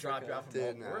in We're gonna Africa. drop you off from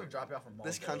Dude, We're no. gonna drop you off from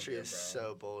This country is bro.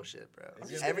 so bullshit, bro.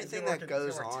 It's gonna- Everything it's that gonna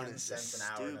goes work on 10 is cents just an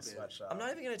hour in a stupid. sweatshop. I'm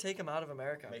not even gonna take him out of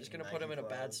America. I'm just Making gonna put him in a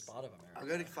Nike bad clothes. spot of America. I'll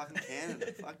go to fucking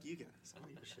Canada. Fuck you guys. I don't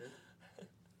give a shit.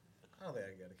 I don't think I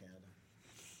can go to Canada.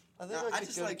 I think No, I I could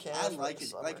just go like to Canada I for like the it.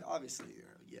 summer. Like obviously,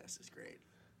 yes, it's great,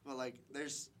 but like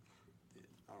there's, dude,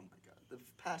 oh my god, the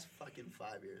past fucking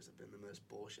 5 years have been the most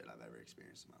bullshit I've ever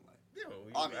experienced in my life. Yeah,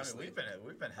 well, Obviously. we've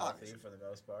been healthy Obviously. for the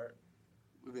most part.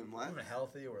 We've been what? We've been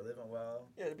healthy. We're living well.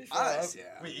 Yeah, to be fair, Us,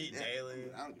 yeah. We eat yeah. daily.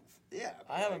 I don't give, yeah.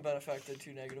 I haven't been affected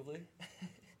too negatively.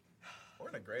 We're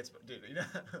in a great spot, dude. You know,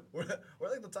 we're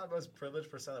like the top most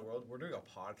privileged percent of the world. We're doing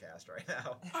a podcast right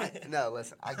now. No,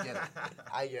 listen, I get it.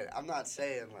 I get it. I'm not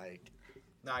saying like.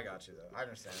 No, I got you though. I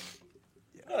understand.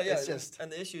 Yeah, Oh yeah, it's just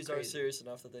and the issues are crazy. serious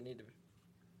enough that they need to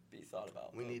be thought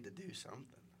about. we but- need to do something.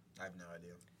 I have no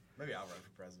idea. Maybe I'll run for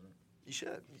president. You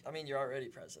should. I mean, you're already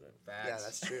president. Facts. Yeah,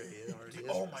 that's true. He already Dude,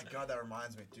 is oh my president. god, that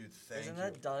reminds me, dude. Thank Isn't you.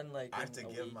 that done like I have in to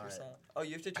a give week my- or something? Oh,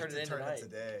 you have to I turn have it in to turn tonight. it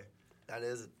today. That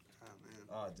is. Oh man.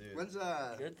 Oh, dude. When's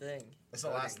Good thing. It's the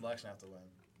last election I have to win.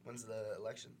 When's the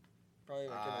election? Probably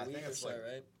like in a week or so,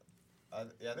 right?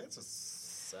 Yeah, I think it's a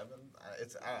 7.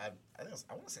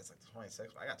 I want to say it's like the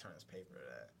 26th. But I got to turn this paper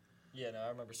today. Yeah, no, I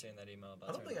remember seeing that email about.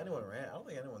 I don't think anyone ran. I don't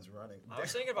think anyone's running. I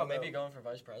was thinking about maybe going for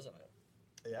vice president.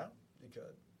 Yeah, you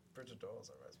could. Bridget Doyle's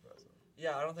our vice president.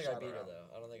 Yeah, I don't think I'd Shout beat her her out. though.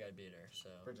 I don't think I'd beat her. So.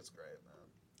 Bridget's great, man.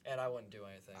 And I wouldn't do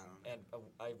anything. I don't know. And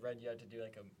I read you had to do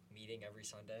like a meeting every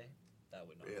Sunday. That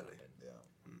would not Really? happen. Yeah.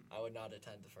 I would not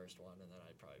attend the first one, and then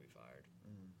I'd probably be fired.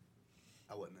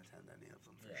 I wouldn't attend any of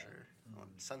them for Yeah. sure. On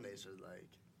Sundays are like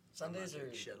Sundays I'm are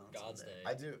not doing shit on God's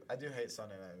Sunday. day. I do hate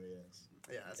Sunday night meetings.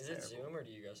 Yeah, that's Is it terrible. Zoom or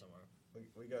do you go somewhere?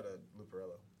 We go to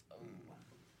Luparillo. Oh.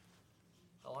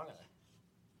 How long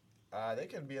are they? They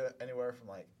can be anywhere from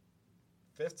like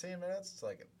 15 minutes to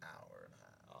like an hour and a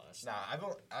half.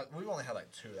 Oh, that's, We've only had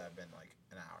like 2 that have been like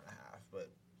an hour and a half,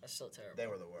 but that's still terrible. they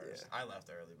were the worst. Yeah. I left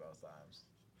early both times.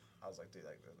 I was like, dude,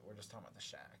 like we're just talking about the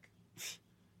shack.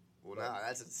 Well, no,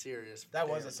 that's a serious. That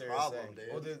was a serious problem, thing. dude.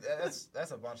 Well, dude,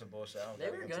 that's a bunch of bullshit. I don't They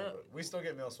gotta were get into gonna- it, but we still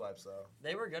get meal swipes though.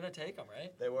 They were gonna take them,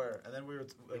 right? They were, and then we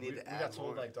need to got add told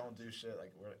more. like don't do shit.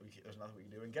 Like there's nothing we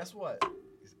can do. And guess what?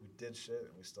 We did shit,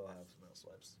 and we still have meal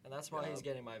swipes. And that's why Yeah. he's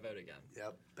getting my vote again.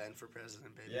 Yep, Ben for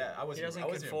president, baby. Yeah, I He wasn't doesn't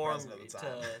even conform president at the to,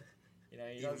 time. you know,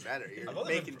 he Even doesn't. better. I've You're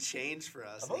only making been- change for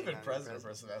us. I've only and been you're not president for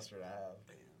a semester and a half.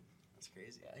 Damn, that's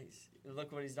crazy. Yeah,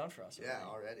 look what he's done for us. Yeah,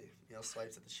 already. already. Meal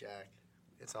swipes at the shack.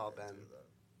 It's all Ben.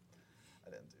 I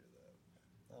didn't do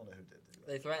that. I don't know who did do that.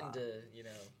 They threatened to, you know,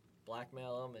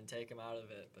 blackmail him and take him out of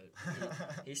it,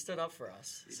 but he stood up for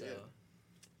us. He So. did.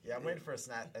 Yeah, I'm waiting for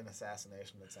an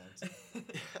assassination attempt.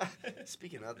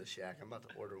 Speaking of the shack, I'm about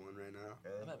to order one right now.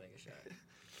 I'm not making a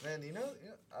shot. Man, you know,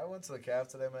 I went to the caf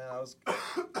today, man. I was.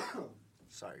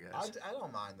 Sorry, guys. I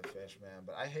don't mind the fish, man,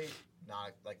 but I hate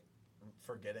not like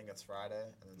forgetting it's Friday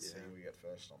and then Yeah. seeing we get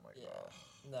fish. I'm like, Yeah. oh,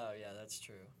 No, yeah, that's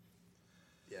true.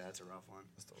 Yeah, that's a rough one.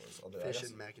 that's the worst. I'll do it. Fish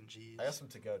and mac and cheese. I got some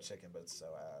to-go chicken, but it's so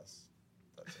ass.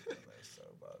 That chicken in there is so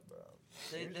bad, bro.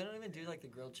 They don't even do like the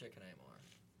grilled chicken anymore.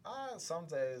 Some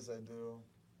days I do.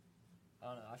 I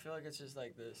don't know. I feel like it's just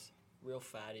like this real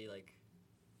fatty like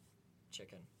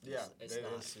chicken. Yeah, it's it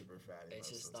not. is super fatty. It's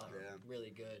most just of the not time. Yeah. really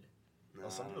good. No,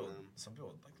 Well, I don't know. some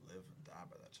people like live and die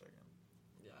by that chicken.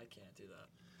 Yeah, I can't do that.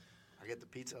 I get the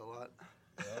pizza a lot.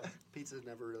 Yeah. Pizza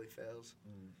never really fails.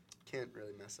 Can't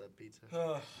really mess up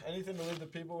pizza. Anything to leave the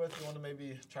people with? You want to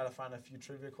maybe try to find a few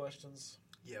trivia questions?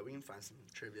 Yeah, we can find some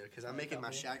trivia because I'm Like making my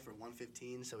couple? shack for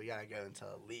 1:15, so we gotta go until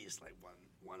at least like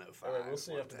 1:05. All right, we'll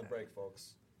see you after the break,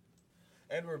 folks.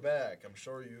 And we're back. I'm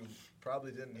sure you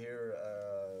probably didn't hear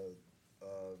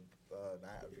an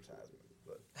advertisement,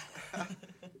 but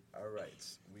all right,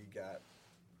 we got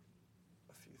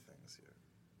a few things here.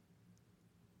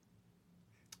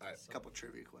 All right, A couple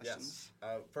trivia questions.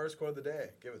 yes. First quote of the day.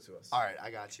 Give it to us. All right, I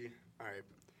got you. All right.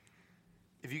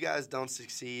 If you guys don't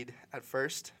succeed at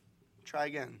first, try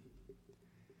again.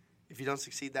 If you don't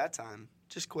succeed that time,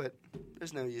 just quit.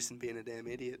 There's no use in being a damn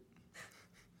idiot.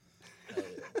 Hell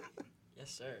yeah.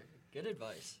 Yes, sir. Good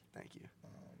advice. Thank you.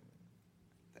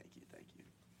 Thank you.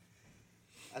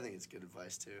 I think it's good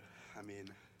advice too. I mean,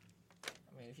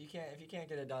 if you can't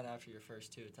get it done after your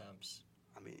first 2 attempts,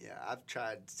 yeah, I've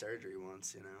tried surgery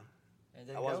once, you know. and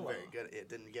it I didn't wasn't go very well. good. It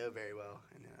didn't go very well,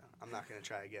 and I'm not gonna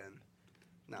try again.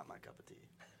 Not my cup of tea.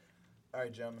 All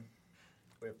right, gentlemen.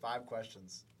 We have 5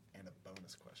 questions and a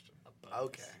bonus question. A bonus.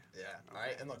 Okay. Yeah. All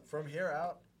right. And look, from here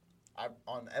out,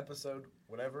 on episode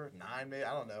whatever 9, maybe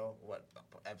I don't know what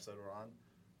episode we're on.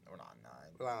 We're not on 9.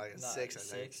 We're on like a Not 6, I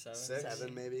think. 6, 7, Six?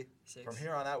 7 maybe. 6. From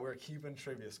here on out, we're keeping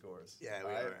trivia scores. Yeah, we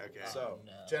all right? are. Okay. So, Oh,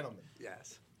 no. gentlemen,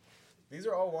 Yes. these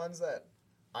are all ones that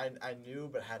I knew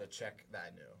but had to check that I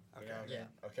knew. You know what I Okay. mean?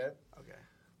 Okay. Okay.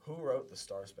 Who wrote the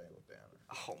Star Spangled Banner?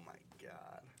 Oh my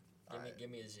God. Give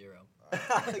me a 0. All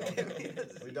right. Give me a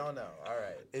We Z. don't know. All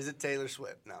right. Is it Taylor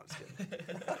Swift? No, I'm just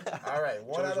kidding. All right.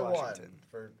 1 George out of Washington. 1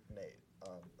 for Nate.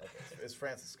 Okay. It's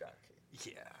Francis Scott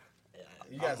Key. Yeah. Yeah.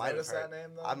 You guys might have noticed that heard-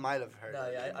 name though? I might have heard. No,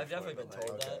 that yeah, name I've before, definitely been but,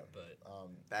 told Okay. that,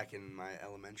 but back in my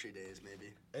elementary days,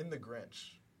 maybe. In The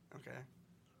Grinch, Okay.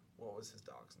 what was his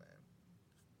dog's name?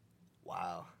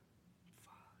 Wow.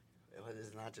 Fuck. What, is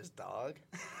it not just dog?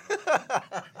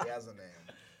 He has a name.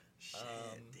 Shit,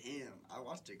 damn. I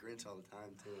watched The Grinch all the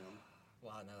time, too.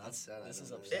 wow, no, That's sad, I this is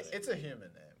don't know. upsetting. It's a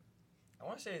human name. I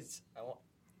want to say it's I'm going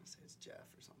to say it's Jeff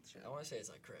or some shit. I want to say it's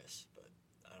like Chris, but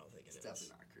I don't think It's it is. definitely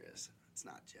not Chris. It's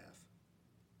not Jeff.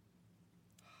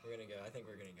 I think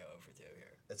we're gonna go over 2 here.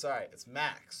 It's all right. It's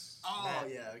Max. Oh,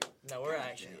 Matt. yeah. No, we're God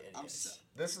actually damn, I'm idiots.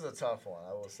 This is a tough one,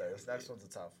 I will say. This next one's a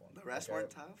tough one. The rest okay?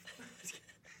 weren't tough?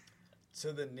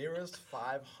 To the nearest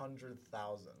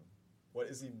 500,000, what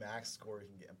is the max score you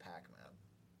can get in Pac-Man?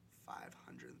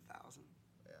 500,000.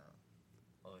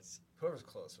 Yeah. Oh, it's Whoever's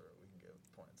closer, we can give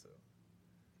a point to.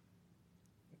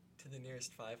 to the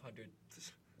nearest 500.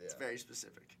 It's very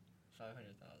specific.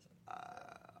 500,000.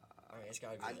 I mean, it's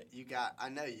got to be I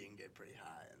know you can get pretty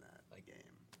high in that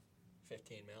game.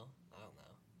 15 mil. I don't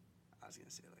know. I was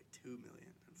gonna say like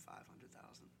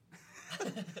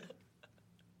 2,500,000.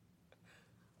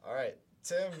 All right,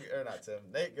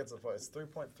 Nate gets a point. It's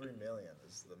 3.3 million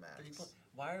is the max.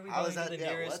 Why are we How going is that? to the Yeah,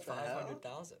 nearest what the hell?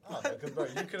 500,000? Oh, because bro,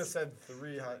 you could have said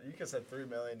 300. You could have said 3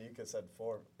 million. You could have said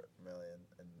 4 million,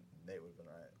 and Nate would have been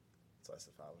right. So I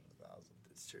said 500,000.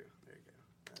 It's true. There you go.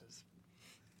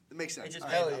 It makes sense.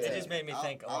 It just made me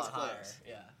think a lot higher. Close.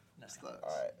 Yeah. No. Close. All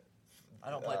right. I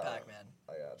don't play Pac-Man.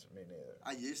 I got you. Me neither.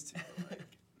 I used to, but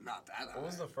like, not that high. What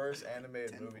was the first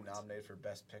animated 10 movie points. nominated for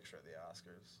Best Picture at the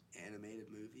Oscars? Animated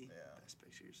movie? Yeah. Best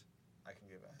Pictures. I can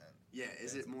give a hint. Yeah,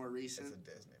 is it more recent? It's a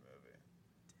Disney movie.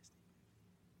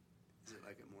 Is it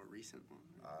like a more recent one?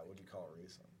 What do you call it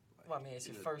recent? Like, Well, I mean, it's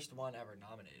the first one ever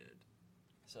nominated.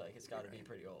 So, like, it's got to be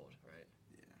pretty old, right?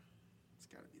 Yeah. It's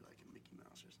got to be like a Mickey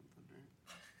Mouse or something, right?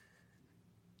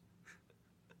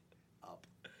 Up.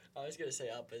 I was going to say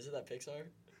Up. Is it that Pixar?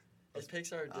 Is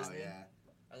Pixar Disney? Oh, yeah.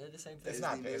 Are they the same thing? It's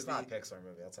not a Pixar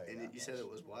movie. I'll tell you And that you said it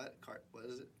was what? What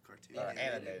is it? Cartoon?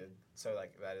 animated. So,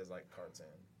 like, that is like cartoon.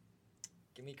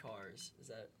 Give me Cars. Is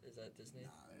that Disney? Nah,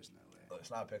 there's no way. But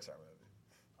it's not a Pixar movie.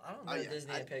 I don't know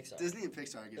Disney and Pixar. Disney and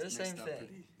Pixar They're gets the mixed same up thing.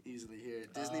 pretty easily here.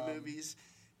 Disney movies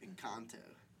and Kanto.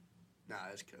 Nah,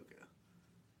 it's Coco.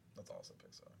 That's also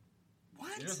Pixar.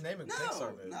 What? You're just naming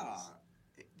Pixar movies. Nah.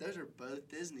 Those are both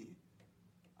Disney.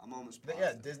 I'm almost But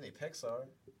positive. yeah, Disney Pixar.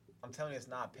 I'm telling you, it's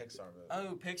not a Pixar movie.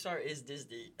 Oh, Pixar is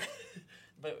Disney.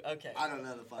 But, okay. I don't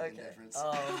know the fucking Okay. difference.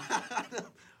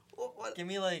 What? Give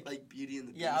me, like Beauty and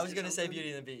the Beast? yeah, I was or going to say something?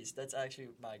 Beauty and the Beast. That's actually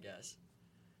my guess.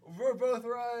 We're both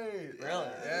right. Really?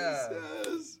 Yeah.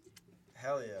 Yes.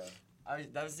 Hell yeah.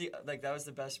 That was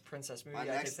the best princess movie I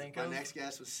could think My of. next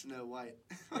guess was Snow White.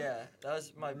 Yeah, that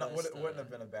was my No, best. wouldn't have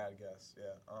been a bad guess.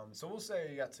 Yeah. So we'll say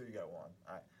you got 2, you got 1. All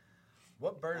right.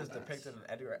 What bird is Nice. depicted in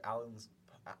Edgar Allan's?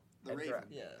 The Raven.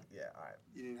 Yeah, Yeah. All right.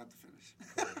 You didn't have to finish.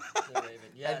 the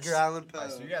Raven. Yes. Edgar Allan Poe. All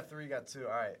right. So you got 3, you got 2.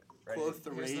 All right. Ready? Quote the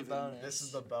Here's the Raven. bonus. This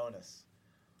is the bonus.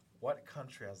 What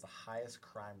country has the highest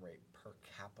crime rate per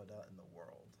capita in the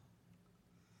world?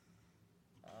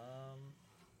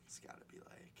 It's got to be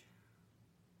like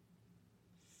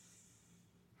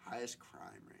highest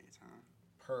crime rates, huh?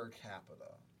 Per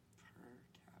capita. Per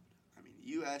capita. I mean,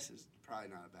 U.S. is probably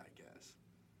not a bad guess,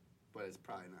 but it's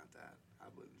probably not that. I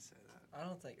wouldn't say that. I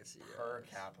don't think it's the Per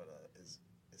capita is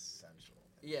essential.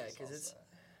 Yeah, That's 'cause all I'll it's- say.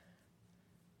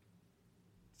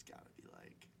 It's got to be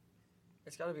like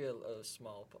It's got to be a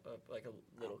small, like a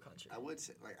little country. I would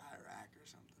say like Iraq or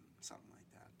something like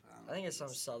that. But I don't I think know it's if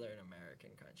some Southern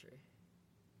American country.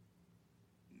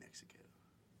 Mexico.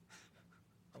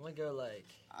 I'm gonna go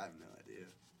like I have no idea.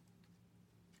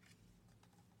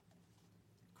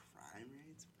 Crime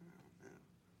rates?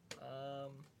 I don't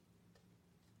know.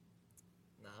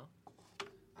 no.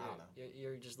 I don't know.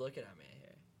 You're just looking at me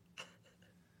here.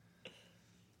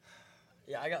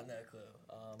 Yeah, I got no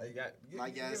clue. You got My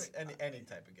give guess- me any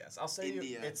type of guess. I'll say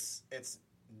India. it's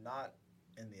not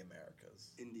in the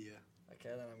Americas. India. Okay,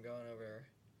 then I'm going over.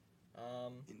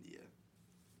 India.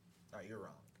 No, you're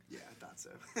wrong. Yeah, I thought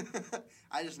so.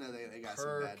 I just know they got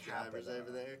Per some bad drivers capita.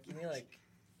 over there. Give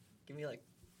me like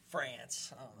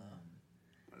France. I don't know.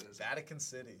 What is Vatican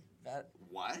City.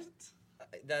 What?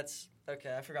 That's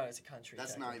okay. I forgot it's a country.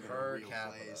 That's not even Per a real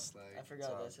capita. place. Like, I forgot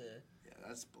so- that's it. yeah,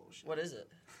 that's bullshit. What is it?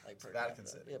 Like per Vatican capita.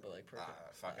 City. Yeah, but like per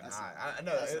Fucking That's high. not- I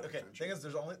know. that's not Okay. country. Thing is,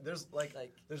 there's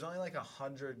only like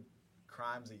 100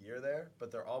 crimes a year there,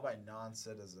 but they're all by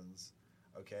non-citizens.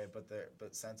 Okay, but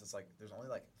since it's like there's only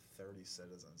like 30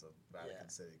 citizens of Vatican Yeah.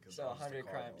 City, because So 100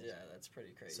 crimes. Yeah, that's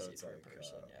pretty crazy So it's for like, a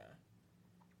person. Yeah.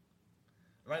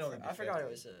 It might only be I forgot 50.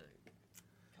 it was a.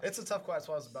 It's a tough question. That's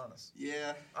why it's a bonus.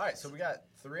 Yeah, All right, so we got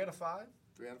 3 out of 5.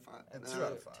 3 out of 5. And No, 2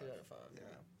 out of 5. 2 out of 5. Yeah.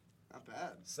 Yeah. Not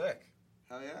bad. Sick.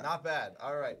 Hell yeah. Not bad.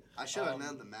 All right. I should have Um,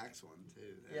 known the max one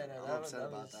too. yeah, no, I'm that upset was-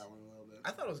 about that one a little bit.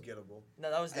 I thought it was gettable. No,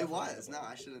 that was. It definitely was. the No,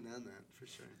 one. I should have known that for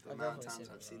sure. The I've amount of definitely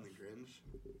times seen I've it seen the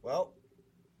Grinch. Well,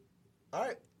 all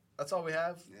right. That's all we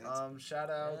have. Yeah, it's- Shout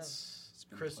outs. It's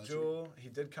been a Chris pleasure. Jewell. He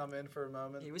did come in for a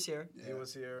moment. He was here. Yeah. He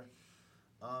was here.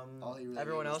 All he really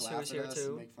Everyone did was else who laugh was at here us too.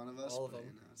 and make fun of us. All of but, them.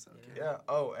 You know, it's You okay. know. Yeah.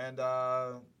 Oh,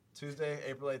 and Tuesday,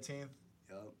 April 18th,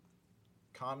 Yup.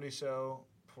 comedy show,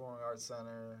 Performing Arts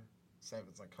Center, St.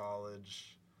 Vincent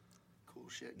College, Cool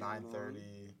shit. going on.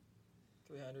 9:30.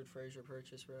 300 Fraser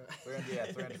Purchase Road.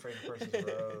 300 Fraser Purchase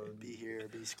Road. Be here,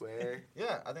 be square.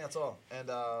 Yeah, I think that's all. And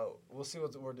we'll see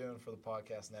what we're doing for the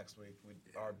podcast next week. We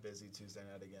are busy Tuesday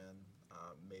night again.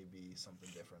 Maybe something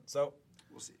different. So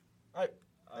we'll see. All right.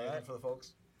 Anything for the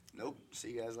folks? Nope.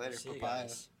 See you guys later. See you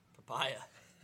guys. Papaya.